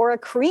frankly, or a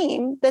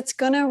cream that's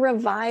going to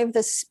revive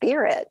the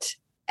spirit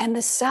and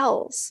the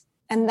cells.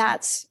 And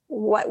that's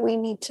what we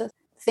need to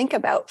think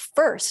about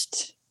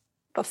first,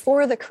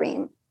 before the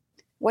cream.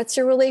 What's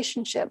your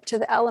relationship to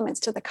the elements,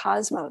 to the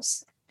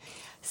cosmos?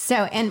 So,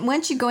 and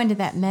once you go into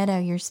that meadow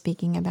you're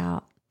speaking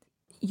about,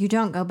 you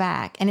don't go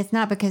back. And it's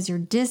not because you're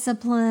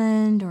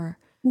disciplined or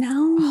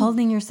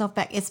holding yourself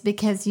back. It's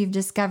because you've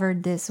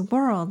discovered this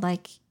world,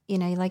 like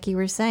you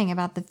were saying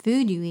about the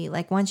food you eat.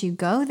 Like once you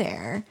go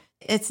there,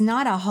 it's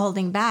not a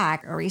holding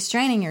back or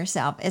restraining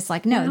yourself. It's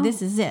like, no,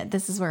 this is it.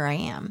 This is where I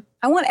am.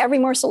 I want every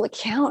morsel to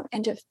count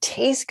and to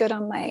taste good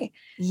on my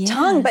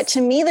tongue. But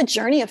to me, the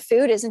journey of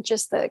food isn't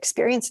just the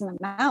experience in the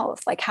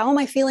mouth. Like, how am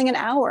I feeling an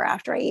hour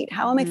after I eat?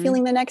 How am I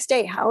feeling the next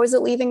day? How is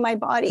it leaving my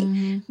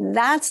body?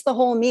 That's the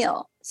whole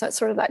meal. So it's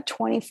sort of that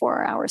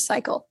 24-hour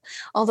cycle.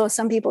 Although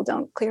some people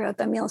don't clear out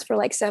the meals for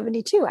like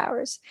 72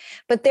 hours.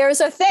 But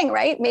there's a thing,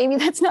 right? Maybe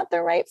that's not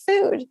the right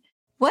food.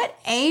 What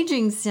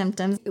aging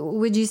symptoms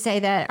would you say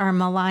that are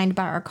maligned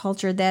by our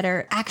culture that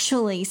are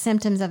actually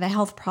symptoms of a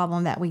health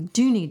problem that we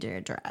do need to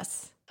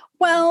address?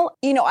 Well,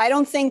 I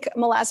don't think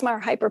melasma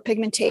or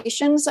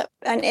hyperpigmentation is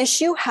an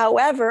issue.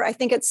 However, I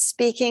think it's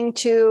speaking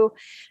to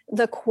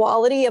the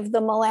quality of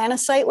the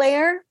melanocyte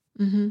layer,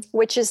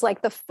 which is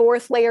like the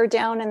fourth layer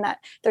down, and that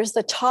there's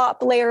the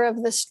top layer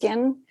of the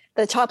skin,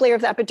 the top layer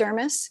of the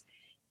epidermis,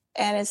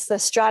 and it's the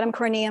stratum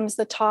corneum is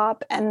the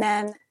top, and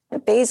then the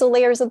basal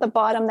layers at the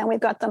bottom. Then we've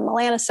got the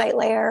melanocyte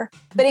layer.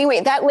 But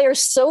anyway, that layer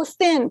is so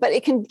thin, but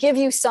it can give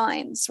you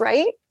signs,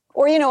 right?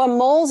 Or, a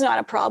mole's not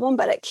a problem,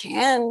 but it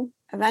can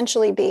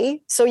eventually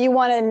be. So you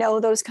want to know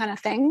those kind of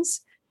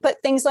things.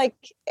 But things like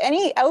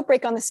any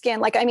outbreak on the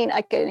skin, like an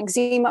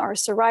eczema or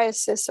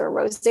psoriasis or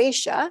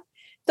rosacea,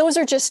 those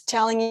are just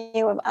telling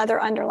you of other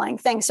underlying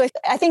things. So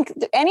I think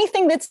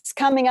anything that's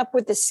coming up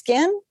with the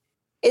skin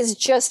is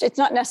just, it's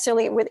not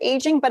necessarily with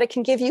aging, but it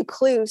can give you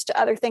clues to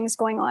other things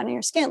going on in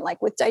your skin,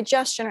 like with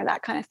digestion or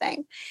that kind of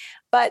thing.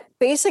 But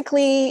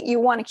basically, you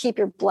want to keep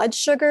your blood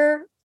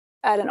sugar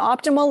at an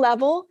optimal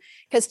level,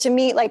 because to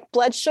me, like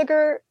blood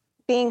sugar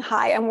being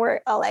high, and we're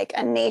like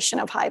a nation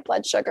of high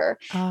blood sugar,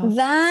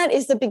 that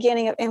is the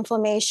beginning of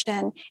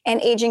inflammation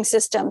and aging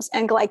systems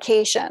and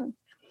glycation.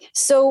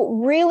 So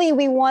really,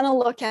 we want to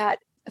look at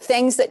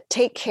things that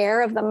take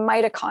care of the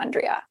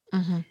mitochondria,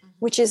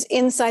 which is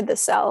inside the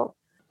cell.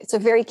 It's a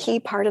very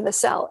key part of the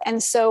cell.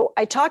 And so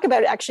I talk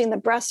about it actually in the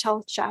breast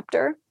health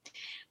chapter,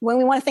 when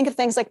we want to think of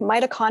things like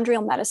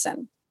mitochondrial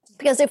medicine,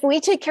 because if we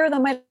take care of the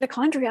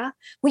mitochondria,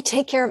 we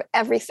take care of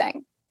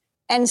everything.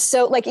 And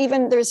so like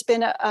even there's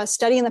been a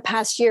study in the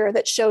past year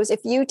that shows if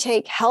you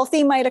take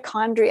healthy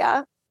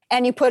mitochondria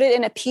and you put it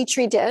in a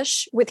petri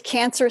dish with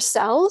cancer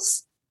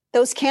cells,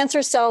 those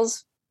cancer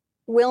cells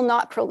will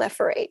not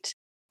proliferate.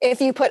 If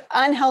you put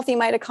unhealthy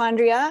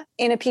mitochondria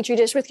in a petri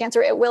dish with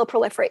cancer, it will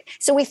proliferate.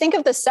 So we think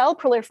of the cell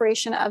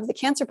proliferation of the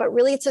cancer, but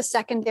really it's a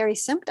secondary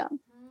symptom.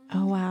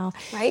 Oh, wow.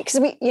 Right? Because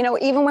we,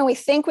 even when we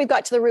think we've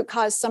got to the root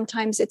cause,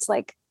 sometimes it's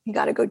like, you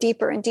got to go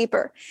deeper and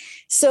deeper.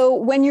 So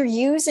when you're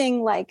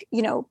using like,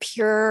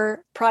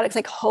 pure products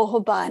like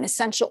jojoba and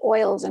essential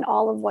oils and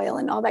olive oil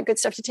and all that good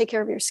stuff to take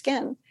care of your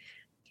skin,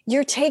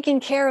 you're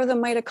taking care of the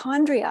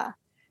mitochondria.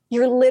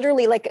 You're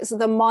literally like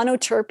the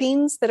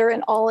monoterpenes that are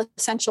in all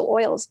essential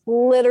oils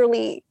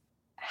literally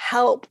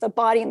help the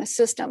body and the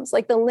systems.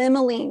 Like the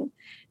limonene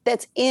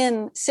that's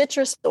in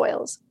citrus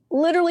oils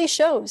literally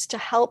shows to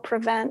help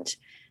prevent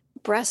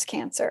breast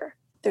cancer.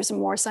 There's a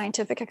more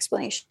scientific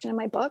explanation in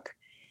my book.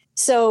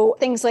 So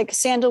things like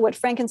sandalwood,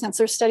 frankincense,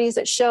 there's studies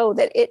that show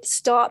that it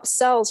stops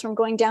cells from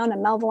going down a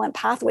malevolent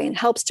pathway and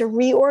helps to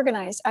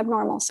reorganize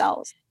abnormal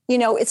cells.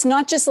 It's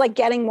not just like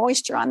getting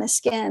moisture on the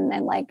skin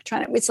and like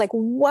it's like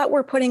what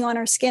we're putting on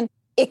our skin.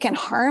 It can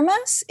harm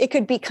us. It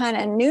could be kind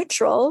of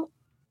neutral,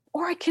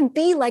 or it can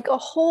be like a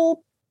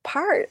whole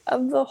part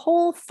of the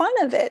whole fun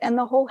of it and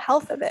the whole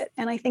health of it.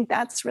 And I think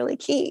that's really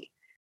key.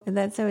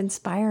 That's so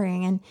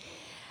inspiring. And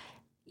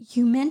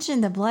you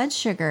mentioned the blood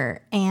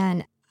sugar,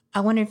 and I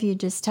wonder if you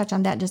just touch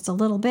on that just a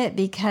little bit,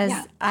 because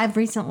I've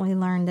recently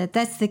learned that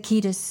that's the key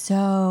to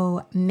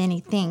so many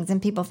things. And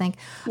people think,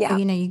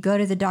 you go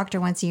to the doctor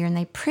once a year and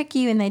they prick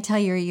you and they tell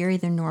you you're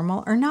either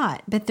normal or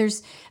not. But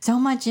there's so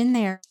much in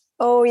there.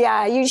 Oh,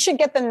 yeah. You should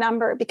get the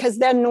number because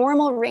the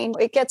normal range,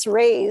 it gets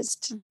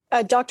raised.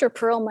 Dr.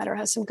 Perlmutter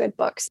has some good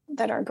books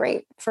that are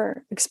great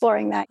for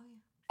exploring that.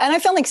 And I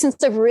felt like since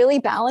I've really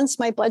balanced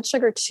my blood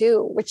sugar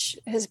too, which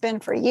has been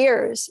for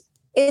years,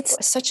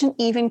 it's such an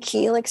even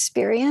keel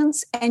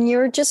experience, and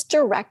you're just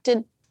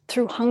directed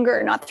through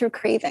hunger, not through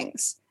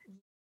cravings.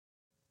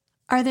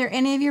 Are there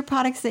any of your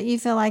products that you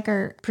feel like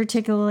are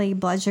particularly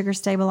blood sugar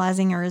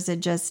stabilizing, or is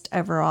it just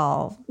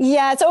overall?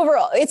 Yeah, it's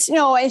overall.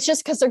 It's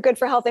just because they're good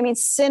for health. I mean,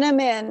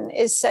 cinnamon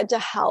is said to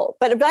help,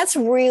 but that's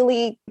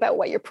really about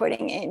what you're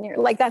putting in your,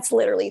 like, that's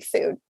literally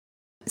food.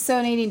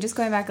 So Nadine, just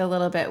going back a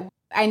little bit,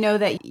 I know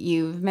that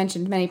you've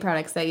mentioned many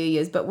products that you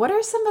use, but what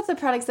are some of the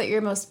products that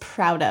you're most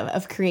proud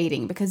of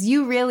creating? Because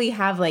you really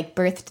have like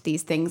birthed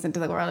these things into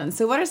the world. And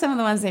so what are some of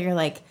the ones that you're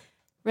like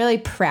really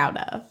proud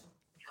of?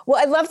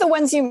 Well, I love the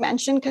ones you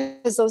mentioned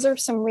because those are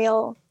some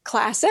real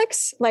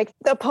classics, like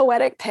the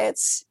Poetic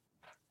Pits.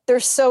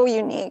 They're so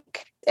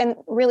unique and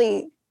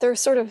really they're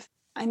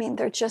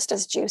they're just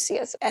as juicy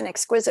and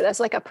exquisite as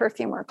like a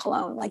perfume or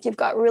cologne. Like you've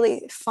got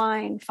really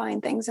fine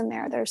things in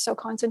there. They're so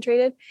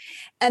concentrated.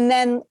 And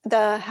then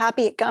the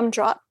Happy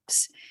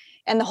Gumdrops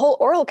and the whole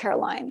oral care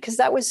line, because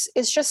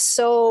it's just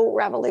so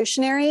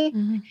revolutionary.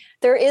 Mm-hmm.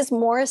 There is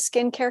more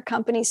skincare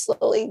companies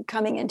slowly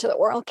coming into the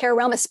oral care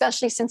realm,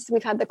 especially since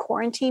we've had the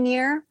quarantine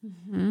year.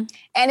 Mm-hmm.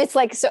 And it's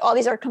like, so all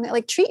these are coming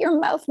like, treat your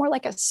mouth more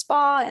like a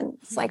spa. And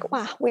it's like,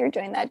 wow, we were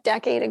doing that a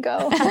decade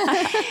ago.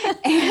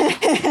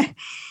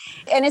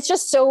 And it's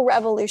just so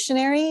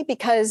revolutionary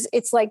because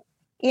it's like,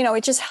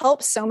 it just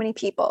helps so many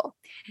people.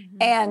 Mm-hmm.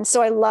 And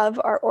so I love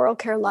our oral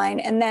care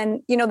line. And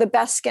then, the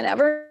Best Skin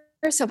Ever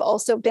have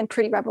also been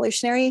pretty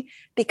revolutionary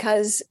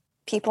because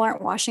people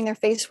aren't washing their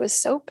face with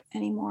soap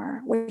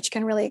anymore, which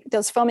can really,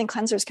 those foaming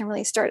cleansers can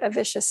really start a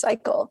vicious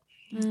cycle.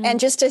 Mm. And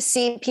just to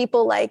see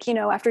people like,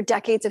 after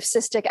decades of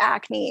cystic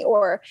acne,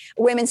 or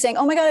women saying,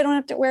 oh my God, I don't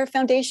have to wear a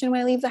foundation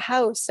when I leave the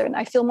house, and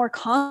I feel more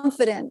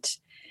confident.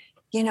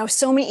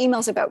 So many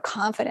emails about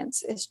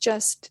confidence. It's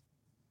just,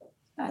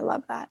 I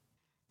love that.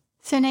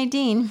 So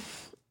Nadine,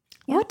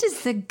 what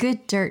does the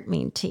good dirt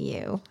mean to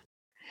you?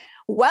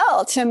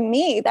 Well, to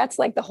me, that's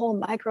like the whole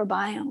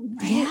microbiome,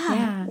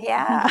 right?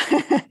 Yeah.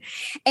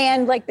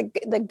 And like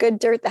the good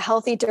dirt, the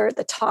healthy dirt,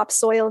 the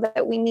topsoil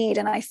that we need.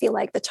 And I feel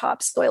like the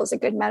topsoil is a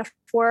good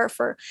metaphor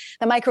for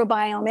the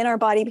microbiome in our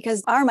body,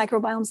 because our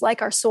microbiome is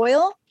like our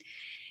soil.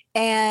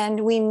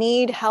 And we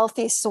need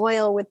healthy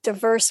soil with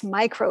diverse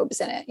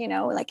microbes in it,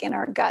 like in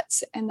our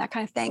guts and that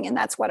kind of thing. And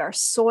that's what our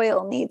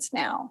soil needs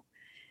now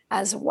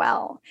as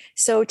well.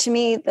 So to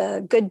me,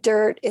 the good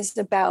dirt is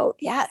about,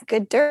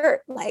 good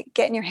dirt, like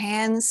getting your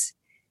hands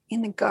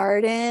in the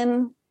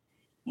garden,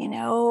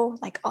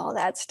 like all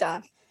that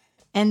stuff.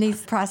 And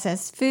these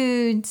processed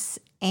foods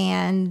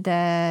and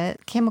the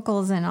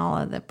chemicals and all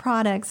of the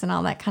products and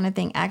all that kind of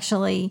thing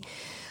actually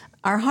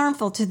are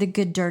harmful to the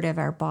good dirt of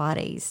our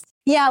bodies.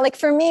 Yeah, like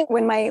for me,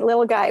 when my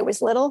little guy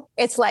was little,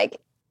 it's like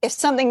if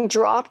something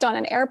dropped on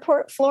an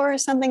airport floor or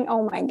something,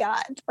 oh my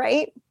God,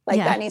 right? Like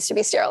that needs to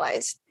be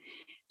sterilized.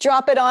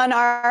 Drop it on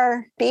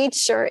our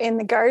beach or in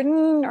the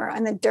garden or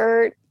on the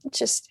dirt,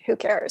 just who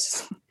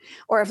cares?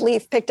 Or if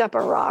Leaf picked up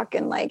a rock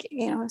and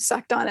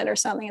sucked on it or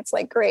something, it's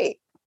like, great.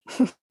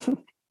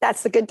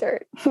 That's the good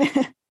dirt.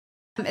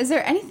 Is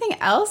there anything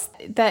else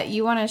that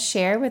you want to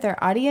share with our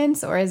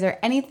audience, or is there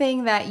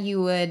anything that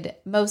you would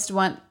most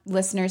want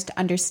listeners to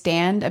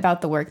understand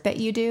about the work that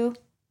you do?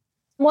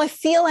 Well, I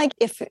feel like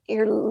if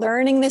you're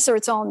learning this or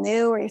it's all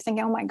new or you're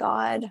thinking, oh my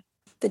God,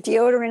 the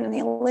deodorant and the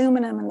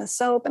aluminum and the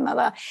soap and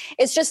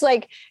it's just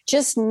like,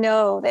 just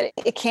know that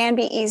it can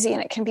be easy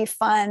and it can be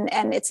fun.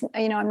 And it's,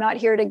 I'm not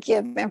here to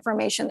give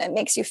information that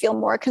makes you feel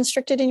more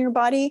constricted in your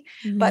body,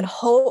 but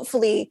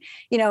hopefully,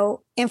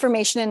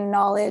 information and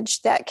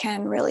knowledge that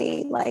can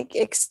really like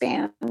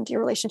expand your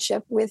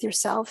relationship with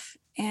yourself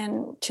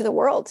and to the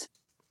world.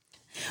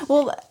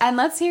 Well, and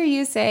let's hear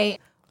you say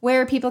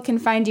where people can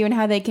find you and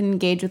how they can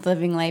engage with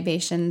Living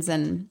Libations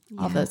and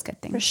all those good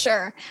things. For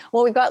sure.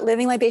 Well, we've got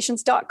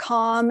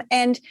livinglibations.com.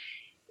 And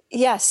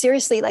yeah,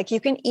 seriously, like you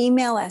can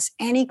email us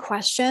any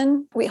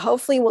question. We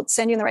hopefully will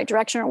send you in the right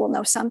direction or we'll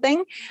know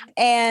something.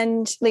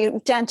 And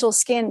like dental,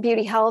 skin,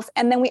 beauty, health.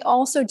 And then we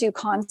also do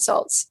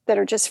consults that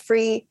are just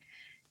free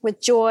with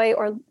Joy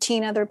or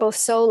Tina. They're both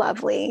so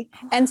lovely.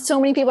 And so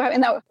many people have,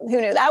 and who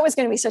knew that was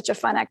going to be such a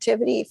fun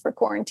activity for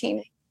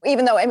quarantine.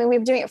 Even though, we've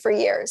been doing it for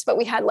years, but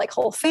we had like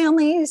whole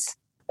families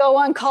go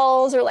on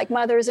calls or like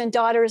mothers and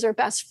daughters or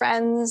best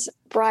friends,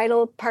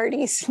 bridal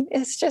parties.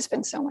 It's just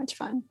been so much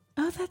fun.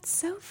 Oh, that's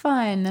so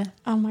fun.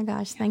 Oh my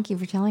gosh. Thank you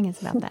for telling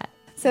us about that.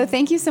 So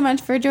thank you so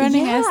much for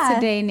joining us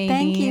today, Nadine.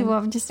 Thank you. Well,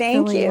 I've just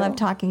really loved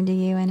talking to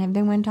you and have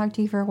been wanting to talk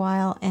to you for a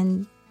while.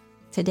 And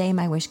today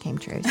my wish came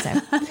true. So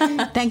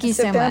thank you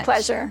so much. It's been a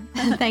pleasure.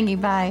 Thank you.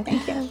 Bye.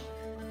 Thank you.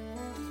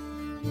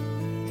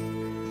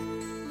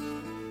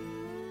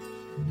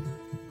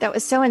 That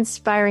was so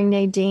inspiring,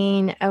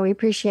 Nadine. We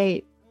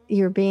appreciate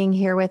your being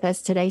here with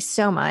us today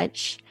so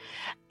much.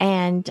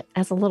 And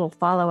as a little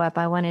follow-up,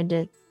 I wanted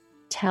to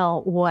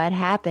tell what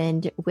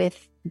happened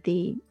with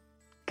the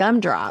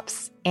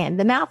gumdrops and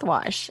the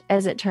mouthwash.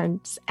 As it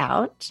turns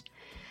out,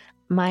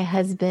 my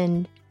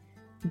husband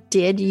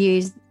did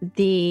use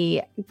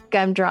the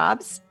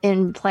gumdrops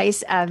in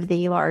place of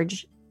the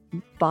large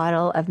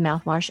bottle of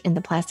mouthwash in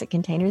the plastic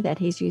container that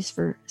he's used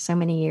for so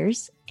many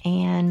years.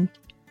 And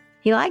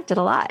he liked it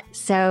a lot.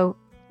 So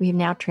we've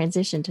now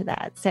transitioned to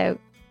that. So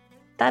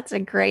that's a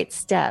great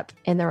step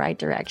in the right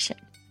direction.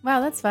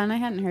 Wow, that's fun. I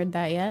hadn't heard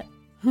that yet.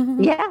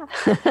 Yeah.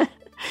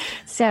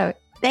 So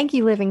thank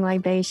you, Living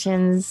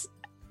Libations.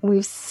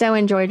 We've so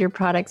enjoyed your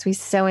products. We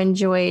so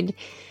enjoyed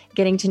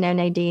getting to know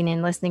Nadine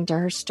and listening to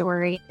her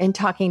story and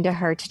talking to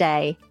her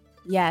today.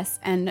 Yes.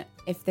 And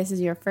if this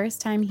is your first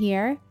time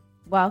here,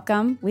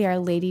 welcome. We are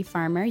Lady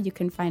Farmer. You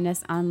can find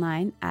us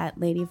online at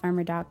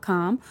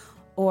ladyfarmer.com.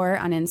 or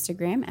on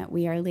Instagram at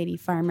We Are Lady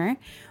Farmer.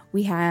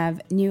 We have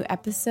new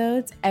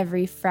episodes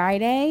every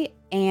Friday,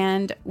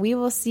 and we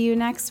will see you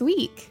next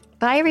week.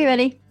 Bye,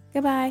 everybody.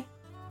 Goodbye.